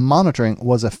such monitoring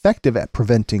was effective at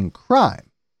preventing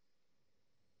crime?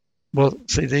 Well,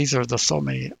 see, these are so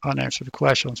many unanswered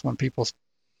questions when people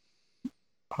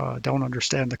don't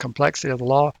understand the complexity of the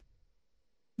law.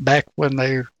 Back when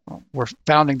they were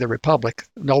founding the Republic,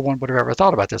 no one would have ever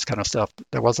thought about this kind of stuff.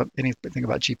 There wasn't anything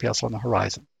about GPS on the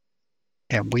horizon.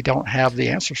 And we don't have the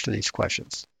answers to these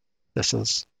questions. This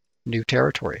is new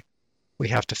territory. We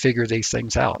have to figure these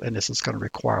things out, and this is going to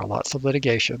require lots of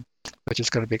litigation, which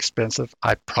is going to be expensive.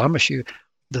 I promise you,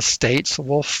 the states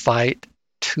will fight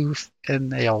tooth and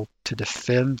nail to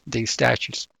defend these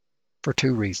statutes for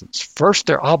two reasons. First,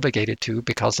 they're obligated to,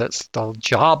 because that's the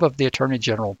job of the Attorney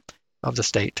General of the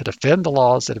state, to defend the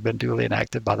laws that have been duly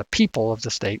enacted by the people of the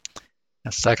state.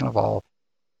 And second of all,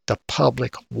 the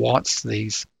public wants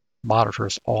these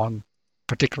monitors on,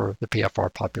 particularly the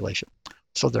PFR population.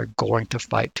 So they're going to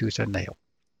fight tooth and nail.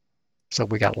 So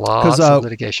we got lots of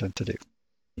litigation to do.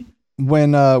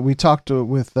 When we talked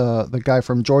with the guy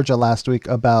from Georgia last week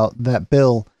about that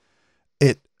bill,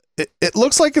 it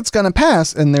looks like it's going to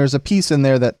pass, and there's a piece in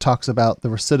there that talks about the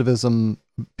recidivists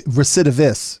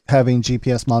having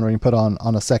GPS monitoring put on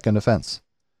a second offense.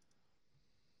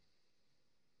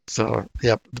 So,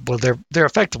 yep. Well, they're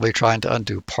effectively trying to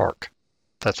undo Park.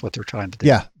 That's what they're trying to do.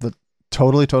 Yeah,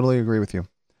 totally agree with you.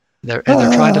 They're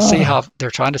trying to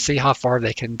see how far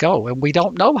they can go, and we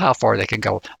don't know how far they can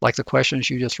go. Like the questions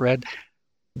you just read,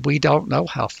 we don't know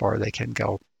how far they can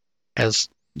go. As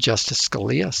Justice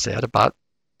Scalia said about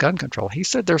gun control, he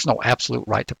said there's no absolute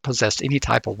right to possess any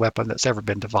type of weapon that's ever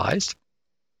been devised.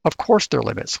 Of course there are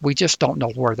limits. We just don't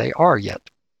know where they are yet.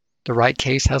 The right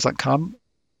case hasn't come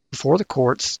before the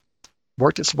courts,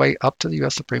 worked its way up to the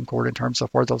U.S. Supreme Court in terms of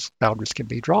where those boundaries can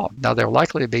be drawn. Now, they're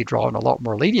likely to be drawn a lot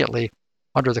more leniently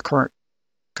under the current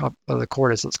the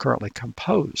court as it's currently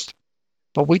composed.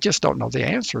 But we just don't know the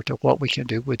answer to what we can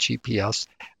do with GPS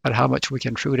and how much we can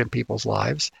intrude in people's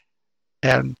lives.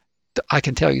 And I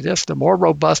can tell you this, the more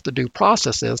robust the due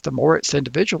process is, the more it's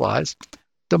individualized,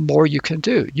 the more you can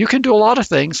do. You can do a lot of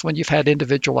things when you've had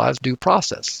individualized due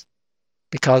process.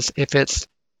 Because if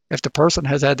the person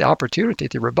has had the opportunity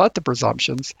to rebut the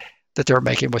presumptions that they're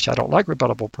making, which I don't like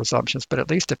rebuttable presumptions, but at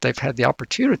least if they've had the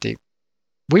opportunity,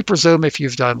 we presume if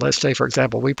you've done, let's say, for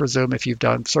example, we presume if you've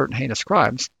done certain heinous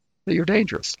crimes that you're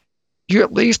dangerous. You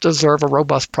at least deserve a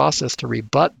robust process to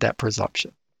rebut that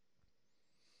presumption.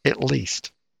 At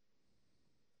least.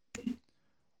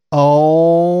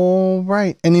 All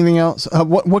right. Anything else?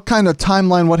 What kind of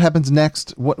timeline? What happens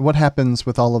next? What happens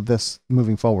with all of this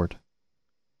moving forward?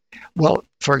 Well,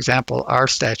 for example, our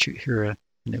statute here in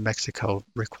New Mexico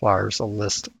requires a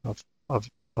list of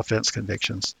offense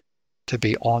convictions to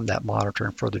be on that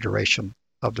monitoring for the duration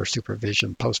of their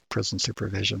supervision, post-prison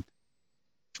supervision.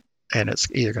 And it's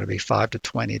either going to be 5 to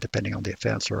 20, depending on the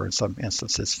offense, or in some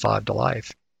instances, 5 to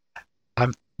life.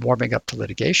 I'm warming up to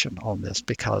litigation on this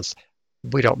because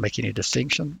we don't make any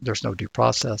distinction. There's no due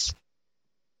process.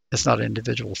 It's not an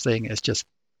individual thing. It's just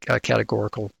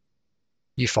categorical.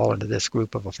 You fall into this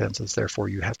group of offenses, therefore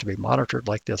you have to be monitored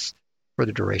like this for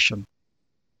the duration.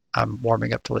 I'm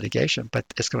warming up to litigation, but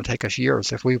it's going to take us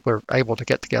years. If we were able to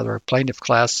get together a plaintiff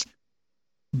class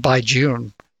by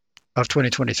June of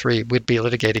 2023, we'd be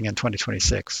litigating in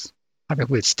 2026. I mean,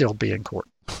 we'd still be in court.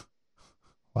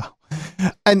 Wow.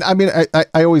 And I mean,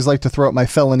 I always like to throw out my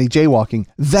felony jaywalking.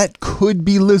 That could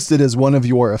be listed as one of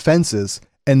your offenses,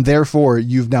 and therefore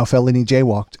you've now felony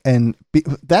jaywalked. And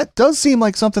that does seem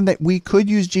like something that we could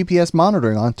use GPS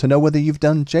monitoring on to know whether you've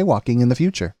done jaywalking in the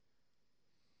future.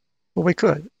 Well, we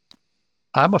could.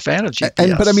 I'm a fan of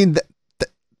GPS. But I mean,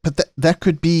 that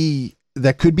could be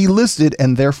listed,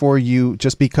 and therefore you,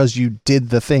 just because you did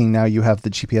the thing, now you have the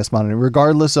GPS monitoring,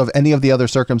 regardless of any of the other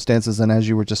circumstances, and as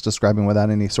you were just describing, without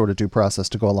any sort of due process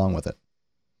to go along with it.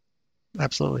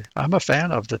 Absolutely. I'm a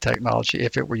fan of the technology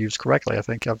if it were used correctly. I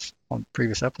think on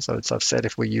previous episodes, I've said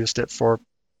if we used it for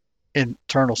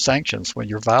internal sanctions when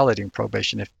you're violating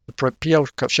probation, if the PO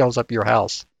shows up at your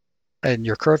house and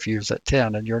your curfew is at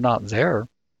 10 and you're not there,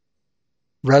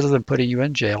 rather than putting you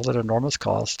in jail at enormous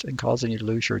cost and causing you to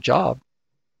lose your job,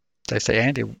 they say,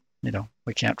 Andy,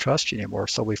 we can't trust you anymore,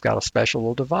 so we've got a special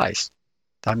little device.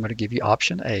 I'm going to give you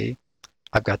option A.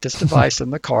 I've got this device in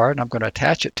the car, and I'm going to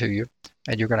attach it to you,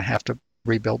 and you're going to have to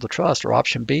rebuild the trust. Or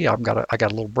option B, I got a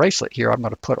little bracelet here I'm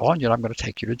going to put on you, and I'm going to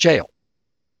take you to jail.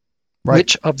 Right.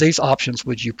 Which of these options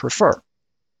would you prefer?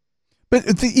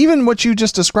 But even what you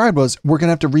just described was, we're going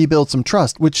to have to rebuild some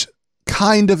trust, which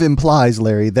kind of implies,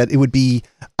 Larry, that it would be,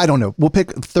 I don't know, we'll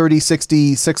pick 30,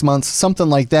 60, 6 months, something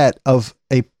like that, of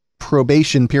a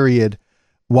probation period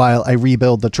while I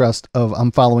rebuild the trust of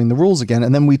I'm following the rules again,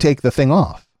 and then we take the thing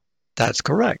off. That's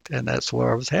correct. And that's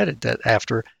where I was headed, that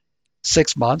after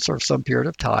 6 months or some period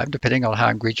of time, depending on how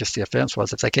egregious the offense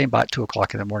was, if they came by at 2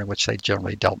 o'clock in the morning, which they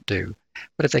generally don't do,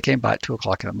 but if they came by at 2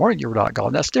 o'clock in the morning, you were not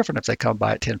gone. That's different if they come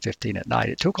by at 10:15 at night.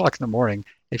 At 2 o'clock in the morning,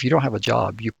 if you don't have a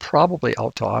job, you probably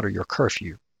ought to honor your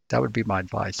curfew. That would be my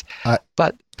advice.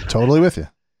 But totally with you.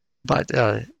 But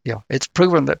it's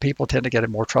proven that people tend to get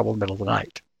in more trouble in the middle of the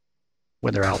night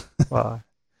when they're out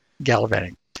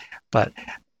gallivanting. But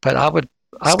I would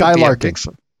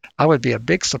be a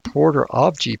big supporter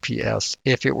of GPS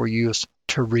if it were used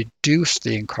to reduce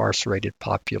the incarcerated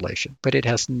population. But it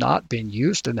has not been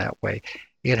used in that way.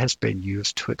 It has been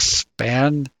used to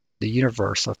expand the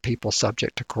universe of people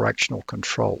subject to correctional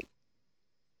control.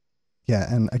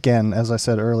 Yeah, and again, as I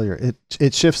said earlier,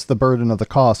 it shifts the burden of the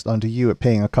cost onto you at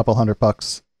paying a couple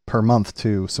 $100 per month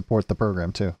to support the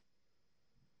program too.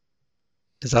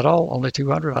 Is that all? Only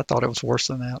 200? I thought it was worse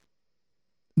than that.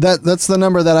 That's the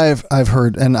number that I've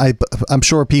heard, and I'm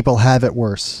sure people have it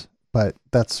worse, but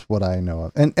that's what I know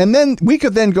of. And then we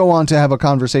could then go on to have a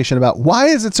conversation about why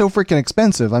is it so freaking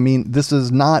expensive? I mean, this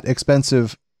is not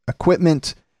expensive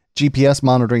equipment. GPS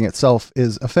monitoring itself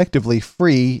is effectively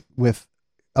free with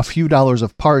a few dollars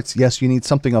of parts. Yes, you need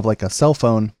something of like a cell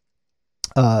phone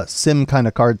SIM kind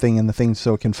of card thing in the thing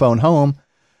so it can phone home,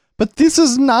 but this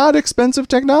is not expensive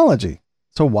technology.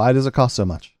 So why does it cost so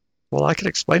much? Well, I could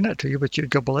explain that to you, but you'd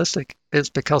go ballistic. It's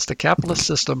because the capitalist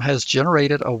system has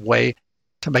generated a way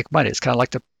to make money. It's kind of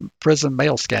like the prison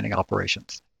mail scanning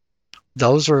operations.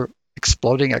 Those are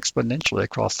exploding exponentially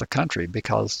across the country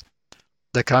because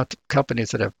the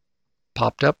companies that have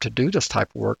popped up to do this type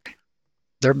of work,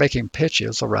 they're making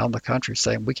pitches around the country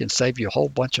saying, we can save you a whole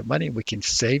bunch of money. We can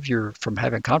save you from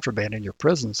having contraband in your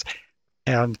prisons.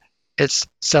 And it's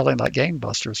selling like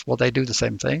gangbusters. Well, they do the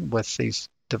same thing with these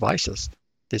devices.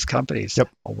 These companies, yep.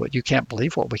 Oh, you can't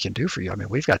believe what we can do for you. I mean,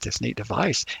 we've got this neat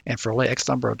device, and for only X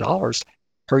number of dollars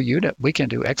per unit, we can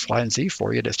do X, Y, and Z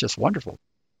for you. And it's just wonderful.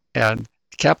 And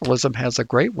capitalism has a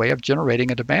great way of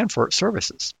generating a demand for its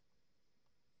services.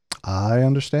 I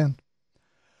understand.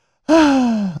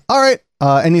 All right.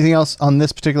 Anything else on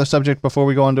this particular subject before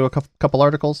we go on to a couple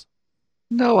articles?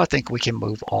 No, I think we can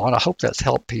move on. I hope that's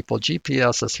helped people.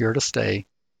 GPS is here to stay,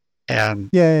 and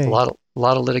Yay. a lot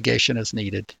of litigation is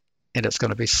needed, and it's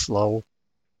going to be slow,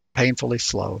 painfully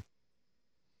slow.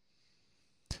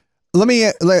 Let me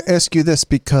ask you this,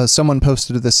 because someone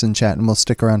posted this in chat, and we'll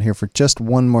stick around here for just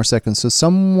one more second. So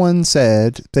someone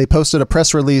said they posted a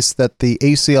press release that the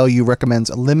ACLU recommends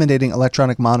eliminating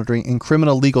electronic monitoring in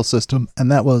criminal legal system, and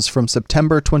that was from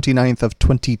September 29th of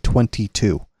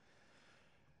 2022.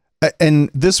 And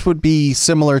this would be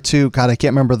similar to, God, I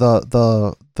can't remember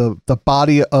the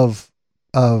body of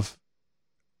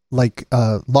like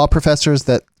law professors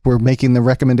that were making the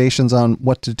recommendations on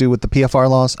what to do with the PFR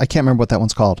laws. I can't remember what that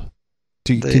one's called.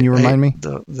 Can you remind me?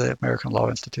 The American Law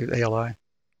Institute, ALI.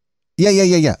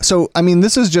 Yeah. So, I mean,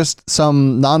 this is just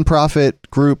some nonprofit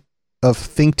group of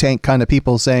think tank kind of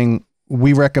people saying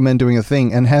we recommend doing a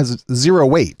thing and has zero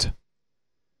weight.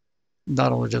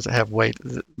 not only does it have weight,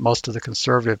 most of the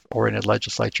conservative-oriented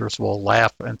legislatures will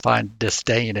laugh and find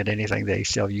disdain in anything the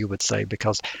ACLU would say,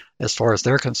 because as far as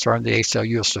they're concerned, the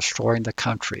ACLU is destroying the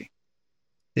country.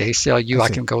 The ACLU, I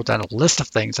can go down a list of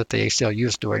things that the ACLU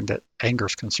is doing that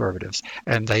angers conservatives,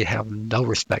 and they have no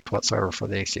respect whatsoever for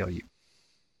the ACLU.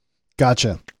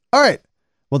 Gotcha. All right.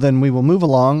 Well, then we will move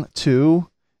along to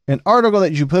an article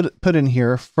that you put in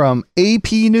here from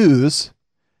AP News.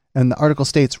 And the article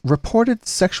states, reported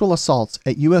sexual assaults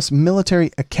at U.S.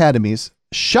 military academies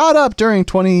shot up during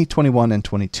 2021 and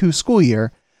 22 school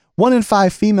year. 1 in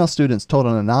 5 female students told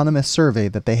an anonymous survey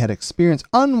that they had experienced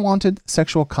unwanted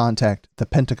sexual contact, the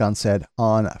Pentagon said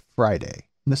on Friday.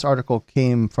 And this article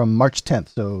came from March 10th,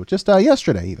 so just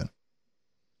yesterday even.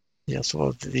 Yes,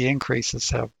 well, the increases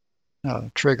have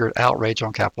triggered outrage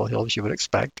on Capitol Hill, as you would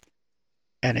expect,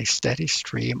 and a steady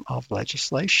stream of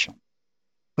legislation.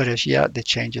 But as yet, the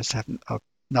changes have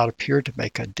not appeared to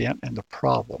make a dent in the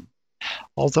problem.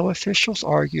 Although officials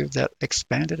argue that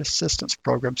expanded assistance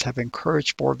programs have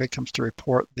encouraged more victims to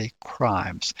report the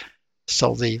crimes.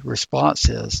 So the response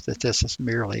is that this is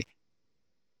merely,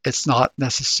 it's not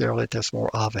necessarily that there's more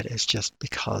of it, it's just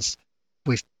because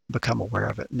we've become aware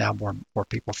of it. Now more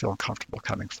people feel comfortable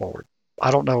coming forward.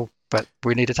 I don't know, but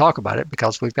we need to talk about it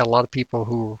because we've got a lot of people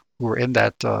who are in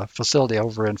that facility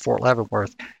over in Fort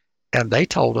Leavenworth, and they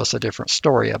told us a different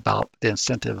story about the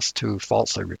incentives to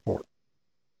falsely report.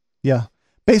 Yeah.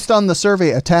 Based on the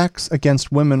survey, attacks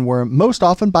against women were most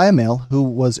often by a male who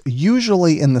was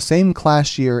usually in the same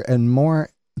class year and more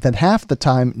than half the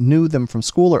time knew them from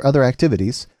school or other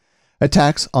activities.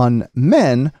 Attacks on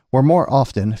men were more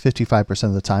often, 55%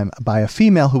 of the time, by a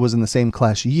female who was in the same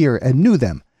class year and knew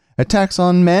them. Attacks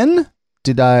on men?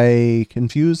 Did I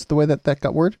confuse the way that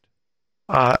got worded?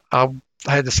 I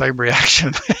had the same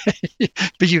reaction,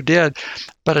 but you did.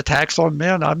 But attacks on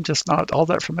men, I'm just not all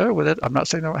that familiar with it. I'm not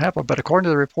saying that won't happen, but according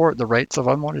to the report, the rates of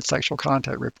unwanted sexual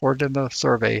contact reported in the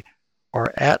survey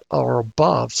are at or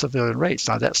above civilian rates.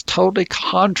 Now, that's totally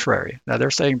contrary. Now,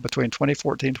 they're saying between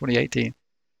 2014 and 2018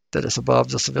 that it's above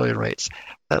the civilian rates.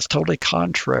 That's totally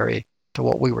contrary to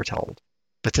what we were told.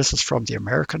 But this is from the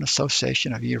American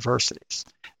Association of Universities,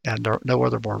 and no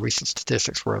other more recent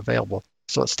statistics were available.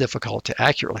 So it's difficult to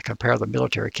accurately compare the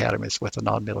military academies with the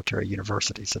non-military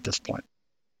universities at this point.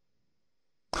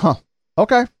 Huh.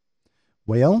 Okay.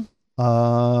 Well,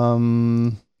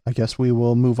 I guess we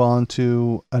will move on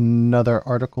to another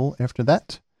article after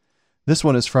that. This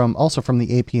one is also from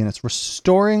the AP, and it's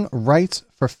Restoring Rights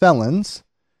for Felons.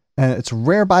 And it's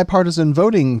rare bipartisan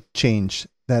voting change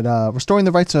that restoring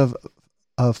the rights of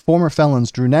former felons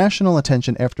drew national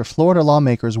attention after Florida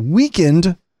lawmakers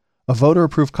weakened a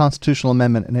voter-approved constitutional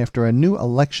amendment, and after a new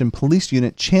election police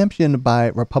unit championed by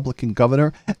Republican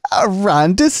Governor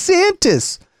Ron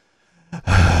DeSantis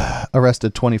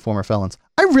arrested 20 former felons.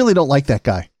 I really don't like that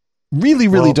guy.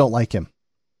 Really don't like him.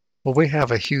 Well, we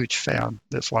have a huge fan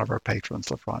that's one of our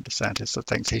patrons of Ron DeSantis that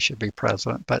thinks he should be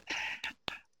president, but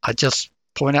I just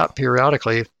point out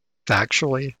periodically,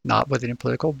 factually, not with any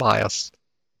political bias,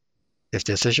 if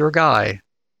this is your guy,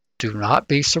 do not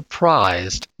be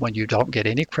surprised when you don't get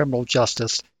any criminal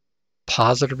justice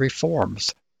positive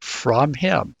reforms from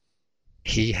him.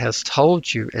 He has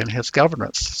told you in his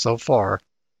governance so far,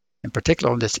 in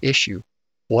particular on this issue,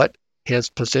 what his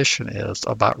position is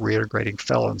about reintegrating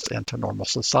felons into normal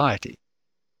society.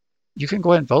 You can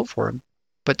go ahead and vote for him,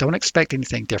 but don't expect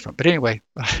anything different. But anyway,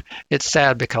 it's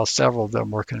sad because several of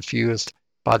them were confused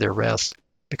by the arrest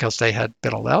because they had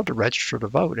been allowed to register to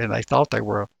vote and they thought they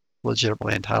were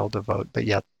legitimately entitled to vote, but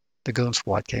yet the goon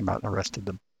squad came out and arrested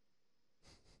them.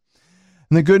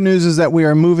 And the good news is that we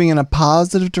are moving in a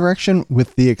positive direction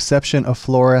with the exception of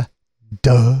Florida.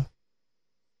 Duh.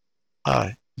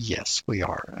 Yes, we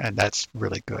are. And that's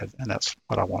really good. And that's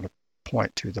what I want to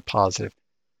point to, the positive.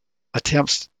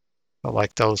 Attempts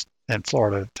like those in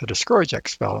Florida to discourage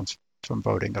ex-felons from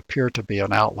voting appear to be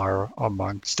an outlier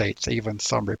among states, even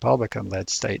some Republican-led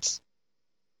states,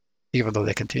 even though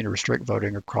they continue to restrict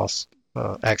voting across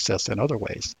access in other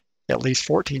ways. At least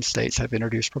 14 states have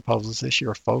introduced proposals this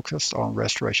year focused on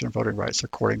restoration of voting rights,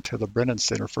 according to the Brennan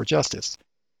Center for Justice.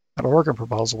 An Oregon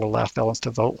proposal will allow felons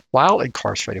to vote while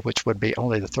incarcerated, which would be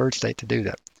only the third state to do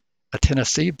that. A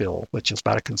Tennessee bill, which is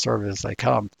about as conservative as they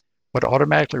come, would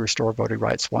automatically restore voting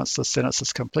rights once the sentence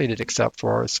is completed, except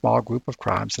for a small group of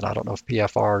crimes, and I don't know if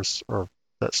PFRs are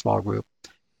that small group.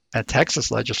 And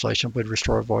Texas legislation would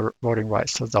restore voting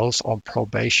rights to those on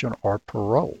probation or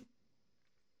parole.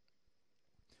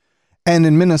 And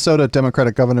in Minnesota,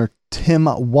 Democratic Governor Tim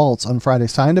Walz on Friday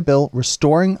signed a bill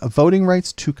restoring voting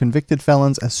rights to convicted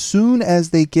felons as soon as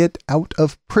they get out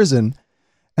of prison.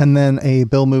 And then a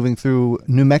bill moving through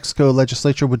New Mexico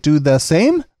legislature would do the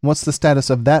same. What's the status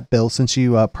of that bill, since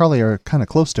you probably are kind of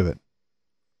close to it?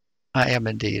 I am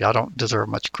indeed. I don't deserve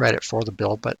much credit for the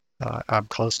bill, but I'm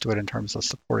close to it in terms of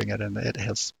supporting it, and it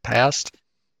has passed.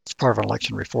 It's part of an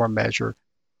election reform measure.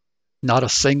 Not a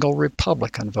single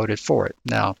Republican voted for it.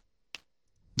 Now,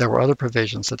 there were other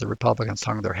provisions that the Republicans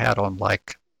hung their hat on,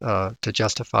 like to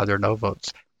justify their no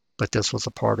votes, but this was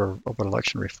a part of an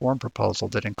election reform proposal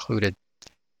that included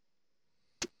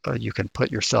you can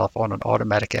put yourself on an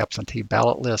automatic absentee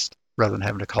ballot list rather than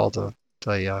having to call the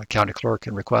county clerk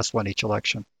and request one each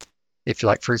election. If you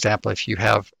like, for example, if you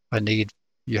have a need,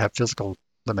 you have physical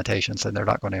limitations and they're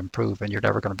not going to improve and you're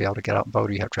never going to be able to get out and vote,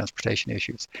 or you have transportation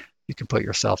issues, you can put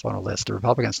yourself on a list. The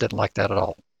Republicans didn't like that at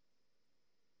all.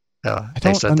 I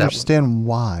don't understand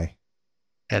why.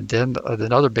 And then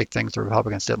another big thing the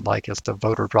Republicans didn't like is the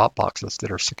voter drop boxes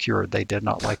that are secured. They did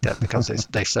not like that because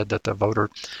they said that the voter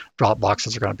drop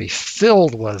boxes are going to be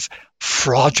filled with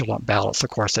fraudulent ballots. Of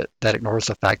course, that ignores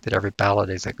the fact that every ballot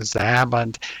is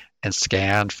examined and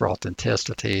scanned for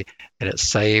authenticity, and it's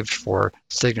saved for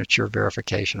signature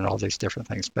verification and all these different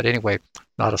things. But anyway,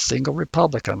 not a single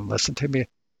Republican, listen to me,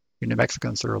 you New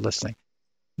Mexicans that are listening,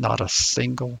 not a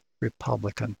single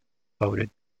Republican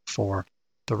voted for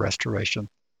the restoration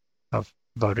of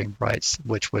voting rights,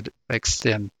 which would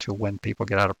extend to when people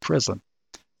get out of prison,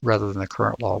 rather than the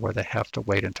current law where they have to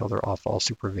wait until they're off all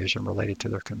supervision related to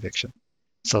their conviction.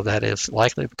 So that is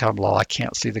likely to become law. I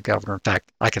can't see the governor. In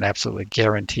fact, I can absolutely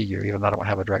guarantee you, even though I don't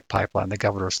have a direct pipeline, the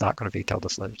governor is not going to veto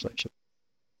this legislation.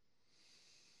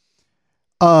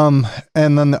 And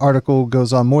then the article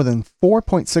goes on, more than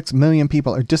 4.6 million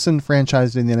people are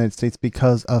disenfranchised in the United States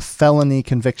because of felony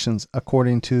convictions,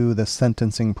 according to the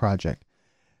Sentencing Project.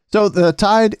 So the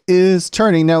tide is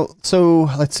turning now. So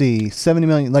let's see, 70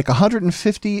 million, like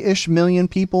 150-ish million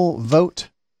people vote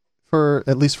for,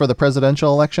 at least for the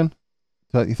presidential election.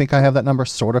 So you think I have that number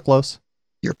sort of close?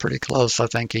 You're pretty close. I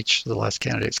think each of the last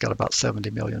candidates got about 70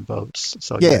 million votes.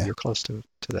 So yeah, you're close to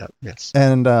that. Yes.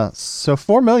 And so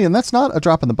 4 million, that's not a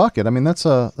drop in the bucket. I mean, that's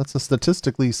a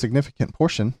statistically significant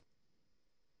portion.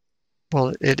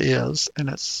 Well, it is. And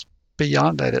it's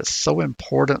beyond that. It's so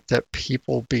important that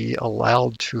people be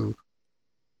allowed to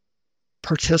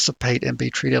participate and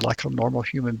be treated like a normal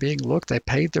human being. Look, they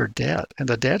paid their debt, and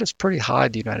the debt is pretty high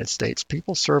in the United States.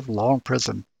 People serve long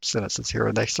prison sentences here,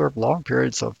 and they serve long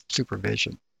periods of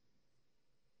supervision.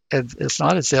 And it's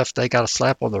not as if they got a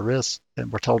slap on the wrist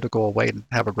and were told to go away and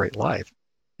have a great life.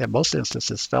 In most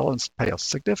instances, felons pay a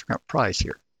significant price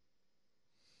here.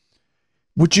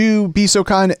 Would you be so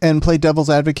kind and play devil's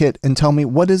advocate and tell me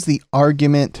what is the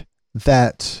argument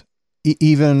that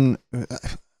even...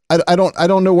 I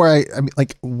don't know where I mean,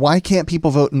 like, why can't people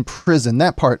vote in prison?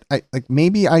 That part,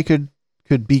 maybe I could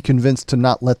be convinced to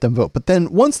not let them vote. But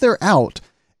then once they're out,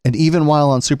 and even while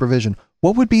on supervision,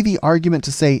 what would be the argument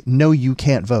to say, no, you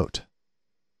can't vote?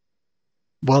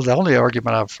 Well, the only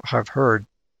argument I've heard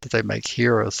that they make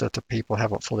here is that the people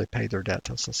haven't fully paid their debt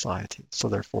to society. So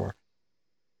therefore,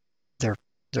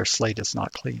 their slate is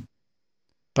not clean.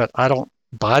 But I don't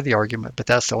buy the argument, but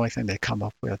that's the only thing they come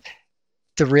up with.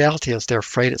 The reality is they're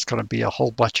afraid it's going to be a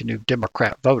whole bunch of new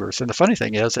Democrat voters. And the funny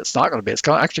thing is, it's not going to be. It's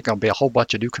actually going to be a whole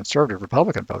bunch of new conservative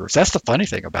Republican voters. That's the funny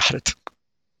thing about it.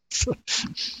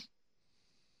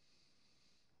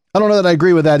 I don't know that I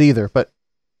agree with that either, but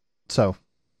so.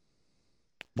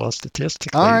 Well,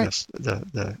 statistically, all right.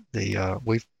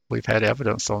 We've had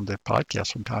evidence on the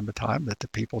podcast from time to time that the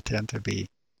people tend to be.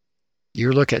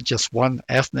 You look at just one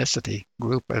ethnicity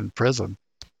group in prison,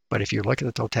 but if you look at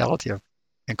the totality of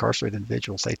incarcerated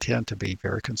individuals, they tend to be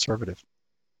very conservative.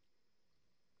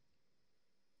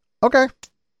 Okay.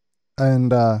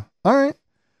 And all right.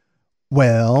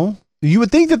 Well, you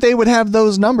would think that they would have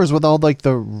those numbers with all like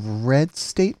the red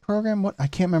state program. What, I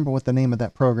can't remember what the name of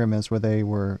that program is, where they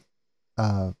were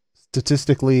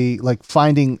statistically like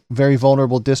finding very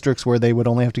vulnerable districts where they would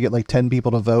only have to get like 10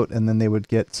 people to vote, and then they would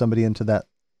get somebody into that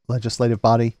legislative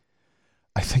body.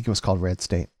 I think it was called red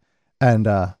state. And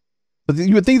but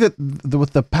you would think that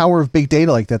with the power of big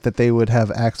data like that they would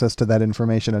have access to that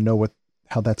information and know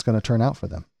how that's going to turn out for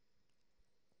them.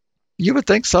 You would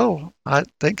think so. I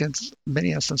think in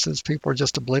many instances, people are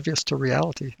just oblivious to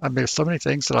reality. I mean, there's so many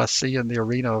things that I see in the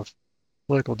arena of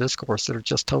political discourse that are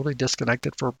just totally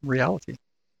disconnected from reality.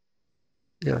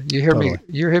 Yeah, you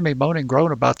hear me moan and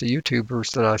groan about the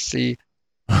YouTubers that I see,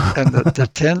 and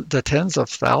the tens of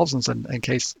thousands, and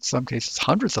in some cases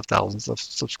hundreds of thousands of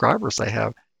subscribers they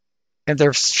have. And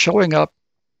they're showing up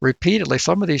repeatedly.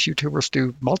 Some of these YouTubers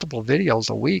do multiple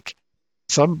videos a week,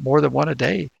 some more than one a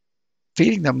day,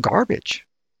 feeding them garbage,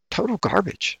 total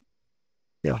garbage.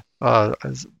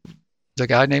 The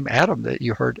guy named Adam that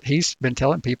you heard, he's been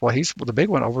telling people, he's the big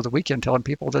one over the weekend, telling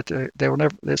people that they will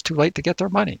never, it's too late to get their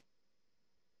money.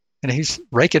 And he's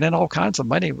raking in all kinds of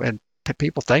money, and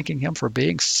people thanking him for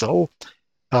being so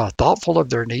thoughtful of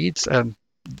their needs, and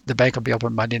the bank will be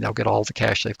open Monday and they'll get all the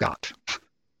cash they've got.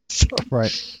 So.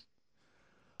 Right.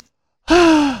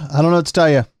 I don't know what to tell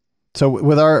you. So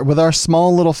with our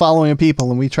small little following of people,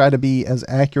 and we try to be as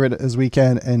accurate as we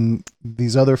can, and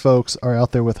these other folks are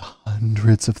out there with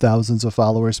hundreds of thousands of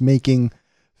followers making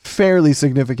fairly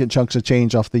significant chunks of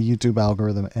change off the YouTube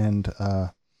algorithm, and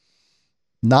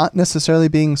not necessarily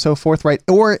being so forthright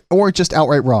or just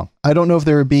outright wrong. I don't know if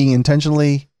they're being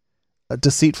intentionally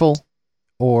deceitful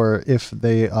or if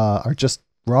they are just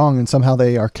wrong and somehow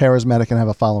they are charismatic and have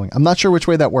a following. I'm not sure which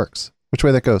way that works, which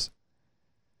way that goes.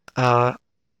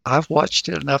 I've watched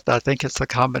it enough that I think it's a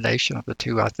combination of the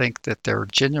two. I think that they're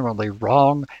genuinely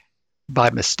wrong by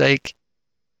mistake.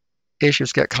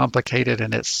 Issues get complicated,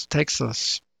 and it takes a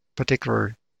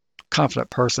particular confident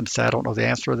person to say, I don't know the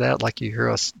answer to that, like you hear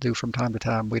us do from time to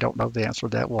time. We don't know the answer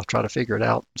to that. We'll try to figure it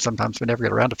out. Sometimes we never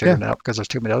get around to figuring it out because there's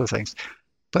too many other things.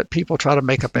 But people try to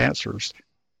make up answers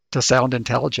to sound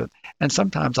intelligent. And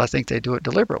sometimes I think they do it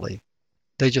deliberately.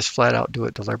 They just flat out do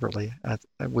it deliberately.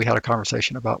 We had a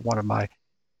conversation about one of my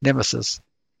nemesis,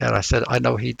 and I said, I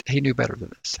know he knew better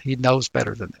than this. He knows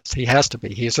better than this. He has to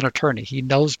be. He's an attorney. He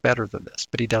knows better than this,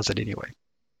 but he does it anyway.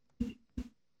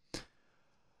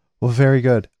 Well, very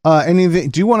good. Do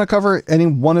you want to cover any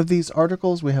one of these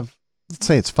articles? We have, let's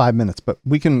say it's 5 minutes, but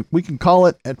we can call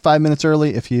it at 5 minutes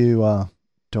early if you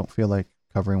don't feel like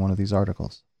covering one of these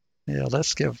articles. Yeah,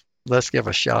 let's give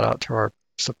a shout out to our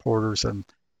supporters and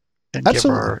give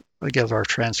our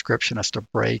transcriptionist a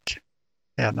break.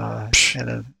 And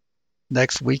then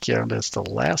next weekend is the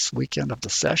last weekend of the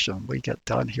session. We get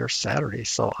done here Saturday,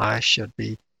 so I should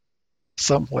be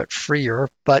somewhat freer.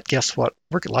 But guess what?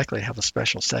 We're likely to have a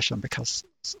special session because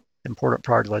important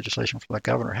priority legislation from the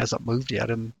governor hasn't moved yet,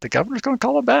 and the governor's going to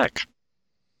call it back.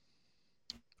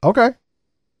 Okay.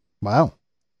 Wow.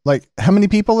 Like, how many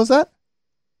people is that?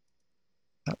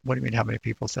 What do you mean, how many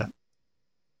people is that?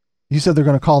 You said they're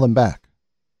going to call them back.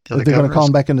 Yeah, they're going to call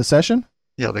them back into session?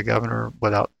 Yeah, the governor,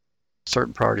 without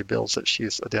certain priority bills that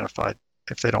she's identified,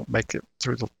 if they don't make it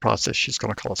through the process, she's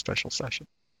going to call a special session.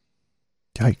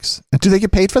 Yikes. And do they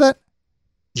get paid for that?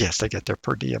 Yes, they get their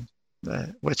per diem,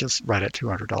 which is right at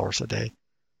 $200 a day.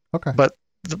 Okay. But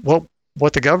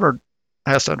what the governor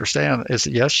has to understand is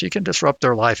that, yes, she can disrupt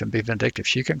their life and be vindictive.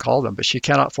 She can call them, but she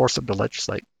cannot force them to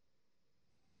legislate.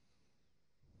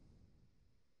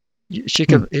 She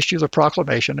can issue the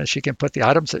proclamation, and she can put the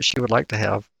items that she would like to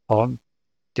have on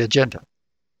the agenda.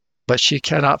 But she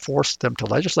cannot force them to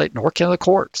legislate, nor can the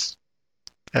courts.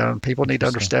 And people need to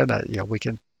understand that. We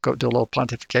can go do a little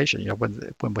pontification.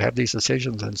 When we have these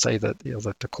decisions and say that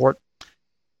that the court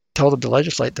told them to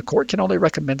legislate, the court can only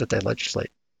recommend that they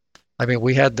legislate. I mean,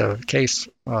 we had the case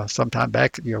some time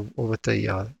back, with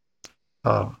the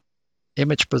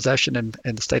image possession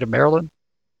in the state of Maryland.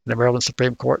 The Maryland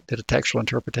Supreme Court did a textual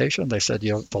interpretation. They said,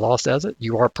 the law says it.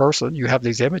 You are a person. You have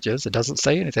these images. It doesn't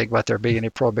say anything about there being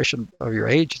any prohibition of your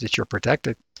age that you're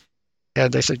protected.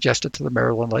 And they suggested to the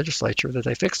Maryland legislature that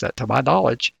they fix that. To my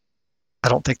knowledge, I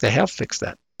don't think they have fixed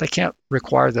that. They can't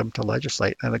require them to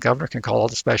legislate, and the governor can call all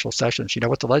the special sessions. You know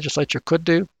what the legislature could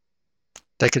do?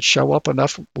 They could show up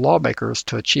enough lawmakers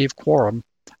to achieve quorum,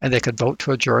 and they could vote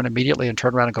to adjourn immediately and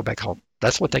turn around and go back home.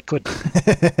 That's what they could do.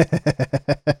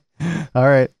 All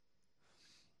right.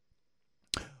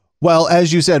 Well,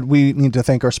 as you said, we need to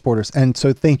thank our supporters. And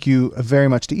so thank you very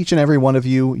much to each and every one of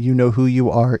you. You know who you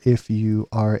are if you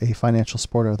are a financial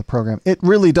supporter of the program. It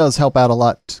really does help out a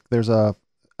lot. There's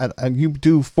you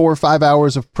do 4 or 5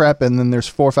 hours of prep, and then there's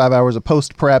 4 or 5 hours of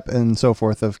post prep and so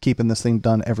forth of keeping this thing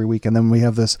done every week. And then we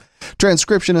have this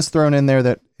transcriptionist thrown in there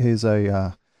that is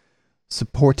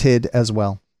supported as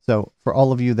well. So for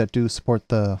all of you that do support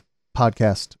the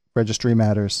podcast, Registry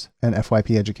Matters, and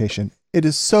FYP Education, it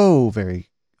is so very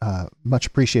much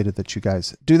appreciated that you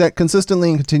guys do that consistently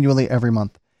and continually every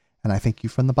month. And I thank you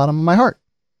from the bottom of my heart.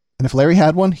 And if Larry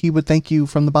had one, he would thank you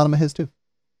from the bottom of his too.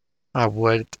 I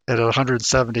would. At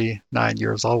 179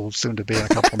 years old, soon to be in a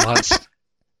couple of months,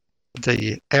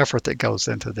 the effort that goes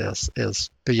into this is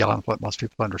beyond what most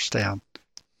people understand.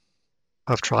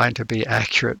 Of trying to be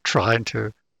accurate, trying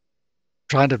to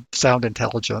sound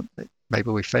intelligent. Maybe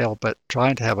we fail, but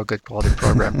trying to have a good quality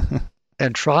program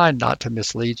and trying not to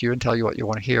mislead you and tell you what you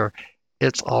want to hear.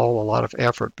 It's all a lot of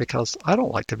effort because I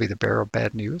don't like to be the bearer of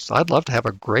bad news. I'd love to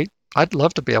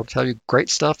be able to tell you great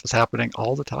stuff is happening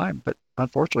all the time, but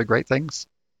unfortunately great things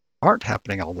aren't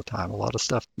happening all the time. A lot of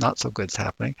stuff not so good is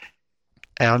happening.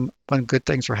 And when good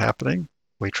things are happening,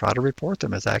 we try to report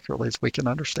them as accurately as we can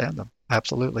understand them.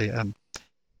 Absolutely. And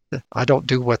I don't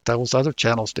do what those other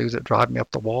channels do that drive me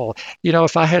up the wall.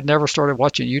 If I had never started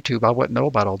watching YouTube, I wouldn't know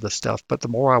about all this stuff. But the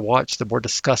more I watch, the more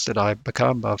disgusted I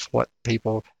become of what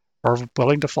people are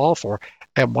willing to fall for.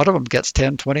 And one of them gets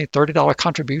 $10, $20, $30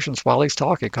 contributions while he's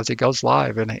talking because he goes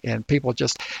live, and people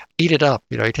just eat it up.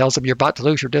 He tells them you're about to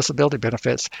lose your disability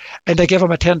benefits, and they give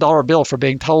him a $10 bill for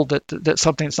being told that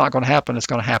something that's not going to happen is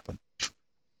going to happen.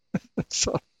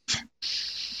 So.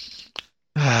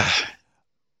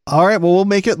 All right, well, we'll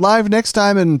make it live next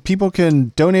time, and people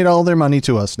can donate all their money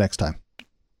to us next time.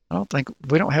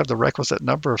 We don't have the requisite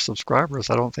number of subscribers.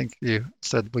 I don't think you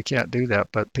said we can't do that,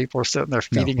 but people are sitting there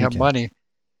feeding him money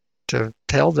to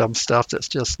tell them stuff that's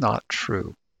just not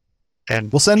true. And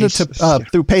we'll send it to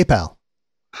through PayPal.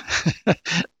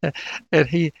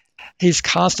 And he's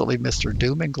constantly Mr.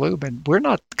 Doom and Gloom, and we're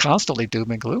not constantly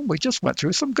doom and gloom. We just went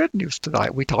through some good news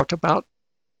tonight. We talked about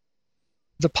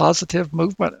the positive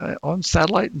movement on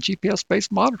satellite and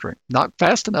GPS-based monitoring. Not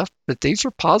fast enough, but these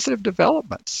are positive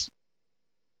developments.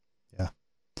 Yeah.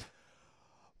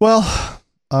 Well,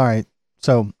 all right.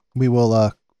 So we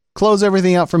will close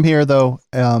everything out from here, though.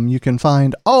 You can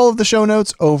find all of the show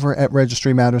notes over at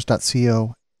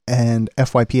registrymatters.co and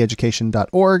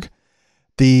fypeducation.org.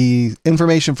 The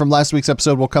information from last week's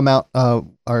episode will come out.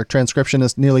 Our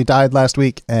transcriptionist nearly died last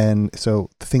week, and so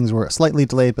things were slightly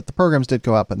delayed, but the programs did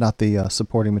go out, but not the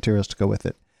supporting materials to go with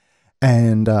it.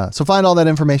 And so find all that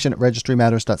information at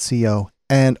registrymatters.co.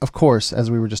 And of course, as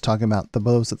we were just talking about,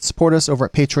 those that support us over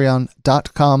at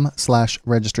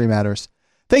patreon.com/registrymatters.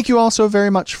 Thank you all so very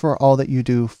much for all that you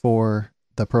do for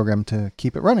the program to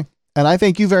keep it running. And I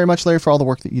thank you very much, Larry, for all the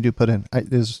work that you do put in.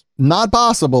 It is not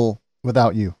possible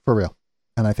without you, for real.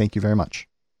 And I thank you very much.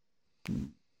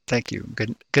 Thank you.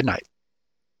 Good night.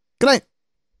 Good night.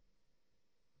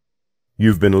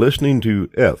 You've been listening to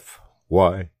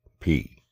FYP.